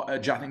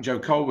I think Joe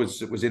Cole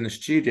was in the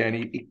studio, and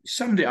he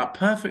summed it up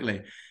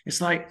perfectly.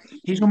 It's like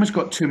he's almost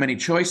got too many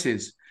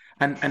choices.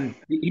 And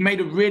he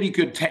made a really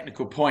good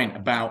technical point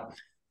about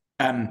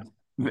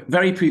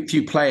very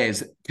few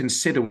players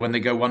consider when they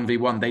go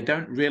 1v1, they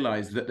don't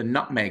realize that the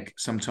nutmeg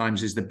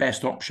sometimes is the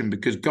best option,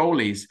 because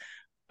goalies,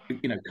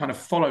 kind of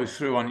follow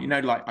through on,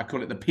 like I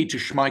call it the Peter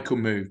Schmeichel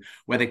move,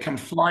 where they come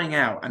flying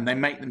out and they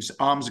make them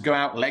arms go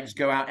out, legs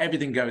go out,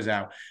 everything goes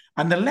out.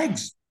 And the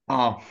legs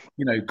are,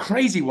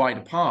 crazy wide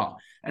apart.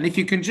 And if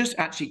you can just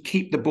actually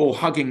keep the ball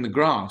hugging the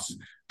grass,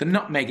 the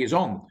nutmeg is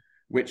on.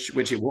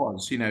 which it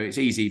was. You know, it's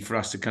easy for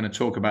us to kind of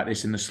talk about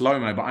this in the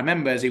slow-mo, but I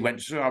remember as he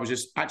went through, I was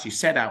just actually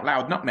said out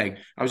loud, nutmeg.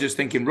 I was just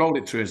thinking, rolled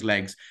it through his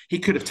legs. He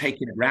could have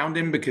taken it round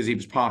him because he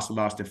was past the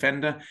last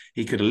defender.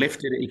 He could have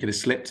lifted it. He could have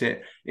slipped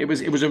it. It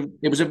was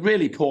a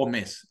really poor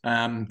miss.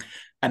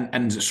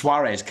 And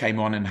Suarez came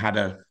on and had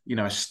a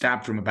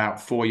stab from about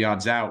 4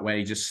 yards out where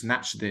he just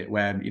snatched it.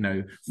 Where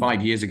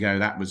 5 years ago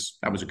that was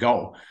a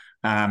goal.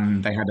 They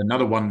had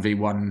another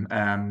 1v1. I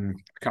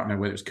can't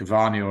remember whether it was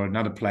Cavani or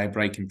another player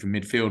breaking from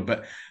midfield,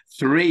 but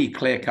 3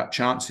 clear-cut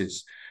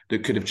chances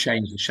that could have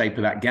changed the shape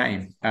of that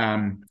game.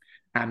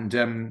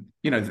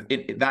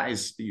 That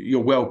is,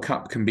 your World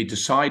Cup can be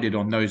decided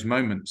on those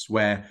moments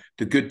where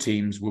the good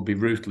teams will be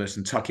ruthless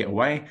and tuck it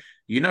away.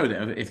 You know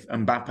that if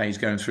Mbappe is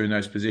going through in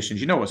those positions,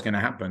 you know what's going to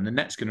happen. The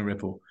net's going to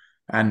ripple,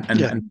 and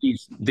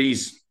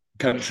these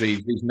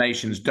countries, these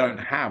nations don't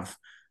have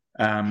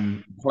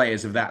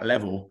players of that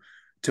level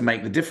to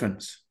make the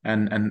difference,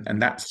 and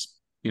that's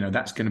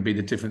going to be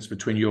the difference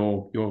between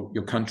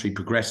your country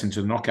progressing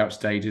to the knockout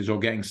stages or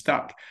getting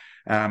stuck.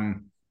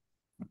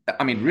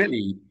 I mean,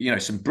 really,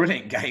 some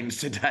brilliant games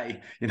today.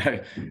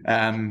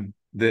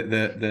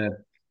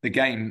 The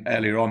game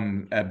earlier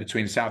on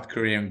between South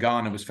Korea and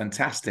Ghana was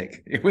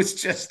fantastic. It was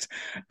just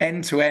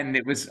end to end.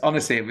 It was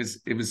honestly, it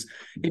was.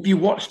 If you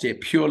watched it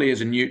purely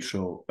as a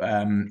neutral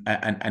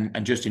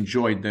and just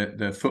enjoyed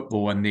the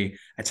football and the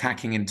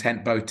attacking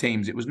intent both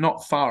teams, it was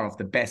not far off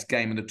the best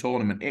game of the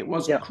tournament. It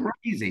was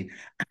crazy,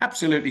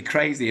 absolutely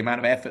crazy amount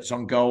of efforts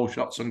on goal,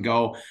 shots on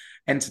goal.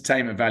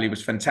 Entertainment value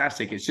was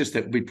fantastic. It's just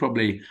that we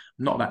probably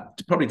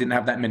didn't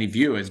have that many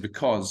viewers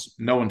because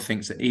no one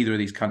thinks that either of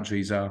these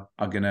countries are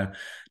going to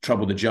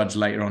trouble the judge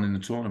later on in the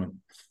tournament.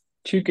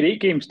 2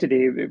 great games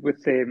today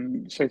with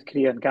South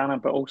Korea and Ghana,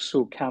 but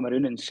also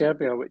Cameroon and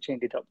Serbia, which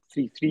ended up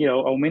 3-3.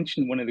 I'll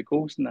mention one of the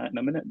goals in that in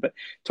a minute. But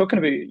talking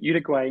about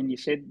Uruguay, and you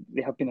said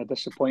they have been a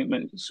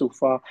disappointment so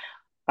far.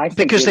 I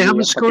think because they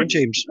haven't scored,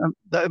 James.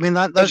 I mean,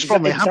 that's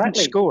from they haven't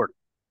scored.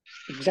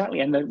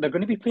 Exactly, and they're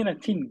going to be playing a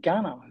team,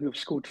 Ghana, who have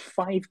scored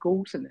 5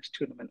 goals in this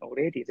tournament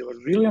already. They were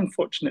really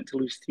unfortunate to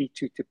lose 3-2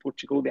 to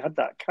Portugal. They had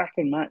that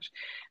cracking match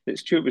that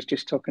Stuart was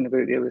just talking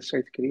about there with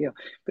South Korea.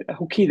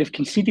 But okay, they've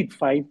conceded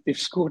 5, they've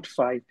scored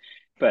 5,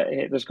 but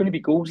there's going to be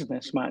goals in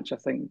this match, I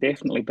think,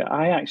 definitely. But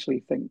I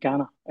actually think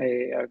Ghana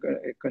are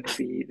going to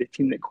be the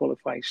team that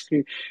qualifies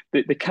through.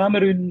 The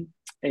Cameroon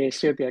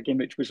Serbia game,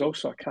 which was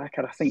also a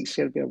cracker. I think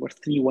Serbia were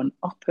 3-1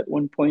 up at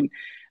one point,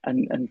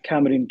 and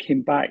Cameroon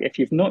came back. If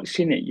you've not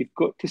seen it, you've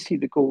got to see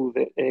the goal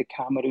that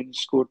Cameroon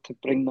scored to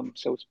bring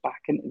themselves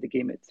back into the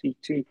game at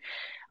 3-2.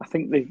 I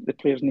think the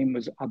player's name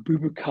was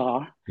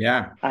Abubakar.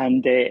 Yeah.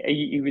 And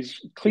he was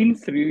clean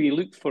through. He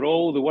looked for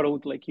all the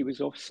world like he was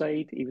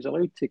offside. He was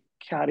allowed to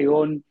carry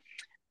on.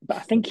 But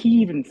I think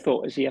he even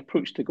thought as he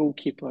approached the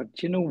goalkeeper, do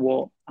you know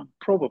what? I'm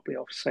probably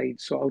offside,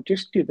 so I'll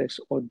just do this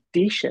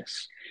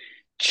audacious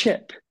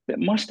chip that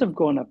must have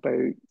gone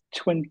about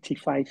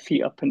 25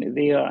 feet up into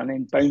the air and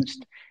then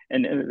bounced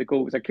into the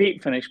goal. It was a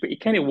great finish, but he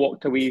kind of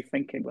walked away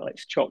thinking, well,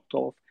 it's chalked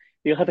off.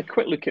 They had a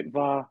quick look at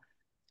VAR,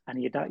 and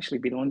he had actually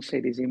been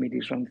onside as he made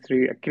his run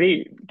through. A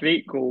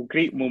great goal,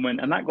 great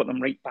moment, and that got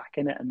them right back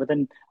in it. And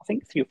within, I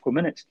think, 3 or 4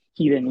 minutes,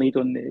 he then laid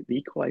on the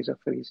equaliser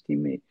for his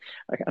teammate.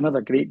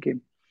 Another great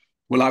game.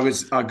 Well,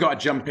 I've got to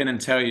jump in and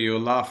tell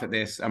you'll laugh at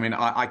this. I mean,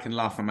 I can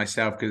laugh at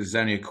myself because it's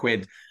only a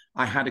quid.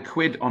 I had a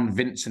quid on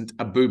Vincent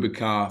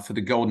Abubakar for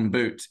the Golden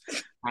Boot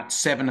at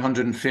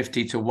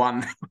 750 to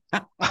 1.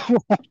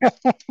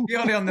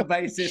 Purely on the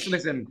basis,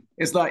 listen,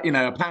 it's like,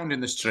 a pound in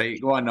the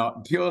street. Why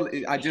not?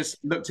 Purely, I just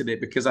looked at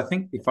it because I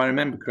think, if I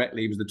remember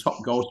correctly, he was the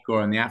top goal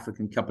scorer in the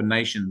African Cup of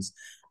Nations.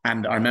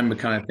 And I remember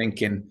kind of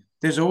thinking,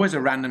 there's always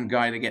a random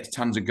guy that gets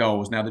tons of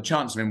goals. Now, the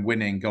chance of him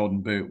winning Golden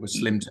Boot was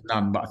slim to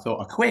none, but I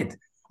thought, a quid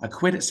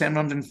at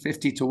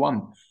 750 to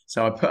 1.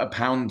 So I put a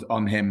pound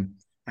on him.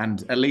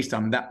 And at least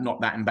I'm not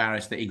that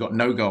embarrassed that he got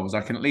no goals.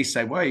 I can at least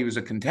say, well, he was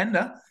a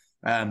contender.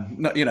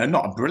 Not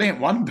a brilliant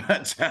one,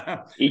 but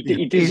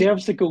he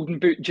deserves the Golden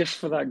Boot just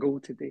for that goal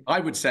today.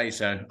 I would say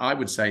so.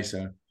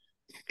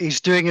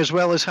 He's doing as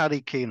well as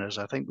Harry Kane is.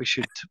 I think we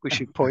should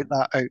point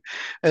that out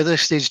at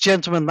this stage.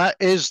 Gentlemen, that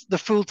is the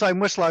full-time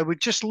whistle. I would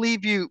just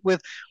leave you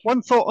with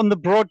one thought on the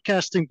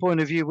broadcasting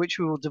point of view, which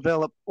we will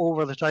develop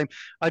over the time.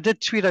 I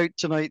did tweet out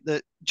tonight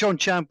that John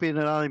Champion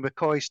and Ali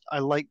McCoist, I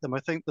like them.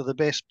 I think they're the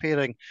best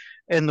pairing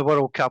in the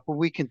World Cup, and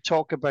we can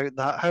talk about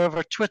that.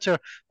 However, Twitter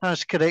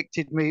has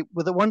corrected me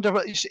with a wonder.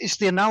 It's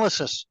the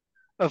analysis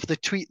of the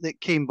tweet that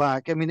came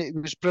back. I mean, it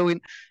was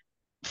brilliant.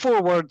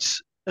 4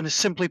 words, and it's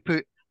simply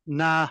put,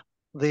 nah,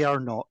 they are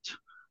not.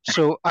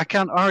 So I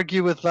can't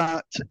argue with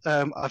that.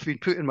 I've been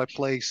put in my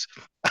place.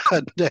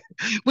 And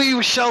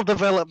we shall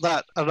develop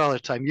that another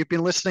time. You've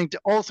been listening to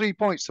All 3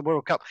 Points, the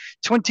World Cup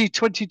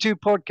 2022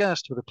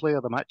 podcast with the player,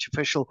 the match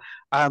official,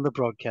 and the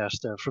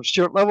broadcaster. From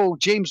Stuart Lovell,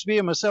 James B,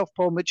 and myself,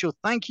 Paul Mitchell,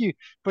 thank you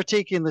for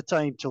taking the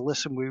time to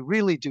listen. We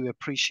really do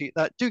appreciate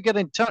that. Do get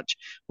in touch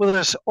with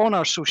us on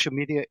our social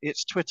media.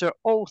 It's Twitter,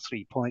 All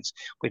 3 Points.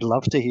 We'd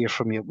love to hear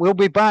from you. We'll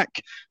be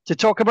back to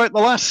talk about the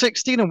last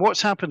 16 and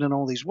what's happened in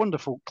all these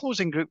wonderful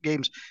closing group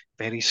games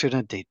very soon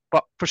indeed.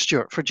 But for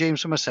Stuart, for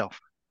James, and myself,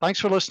 thanks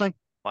for listening.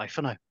 Bye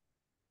for now.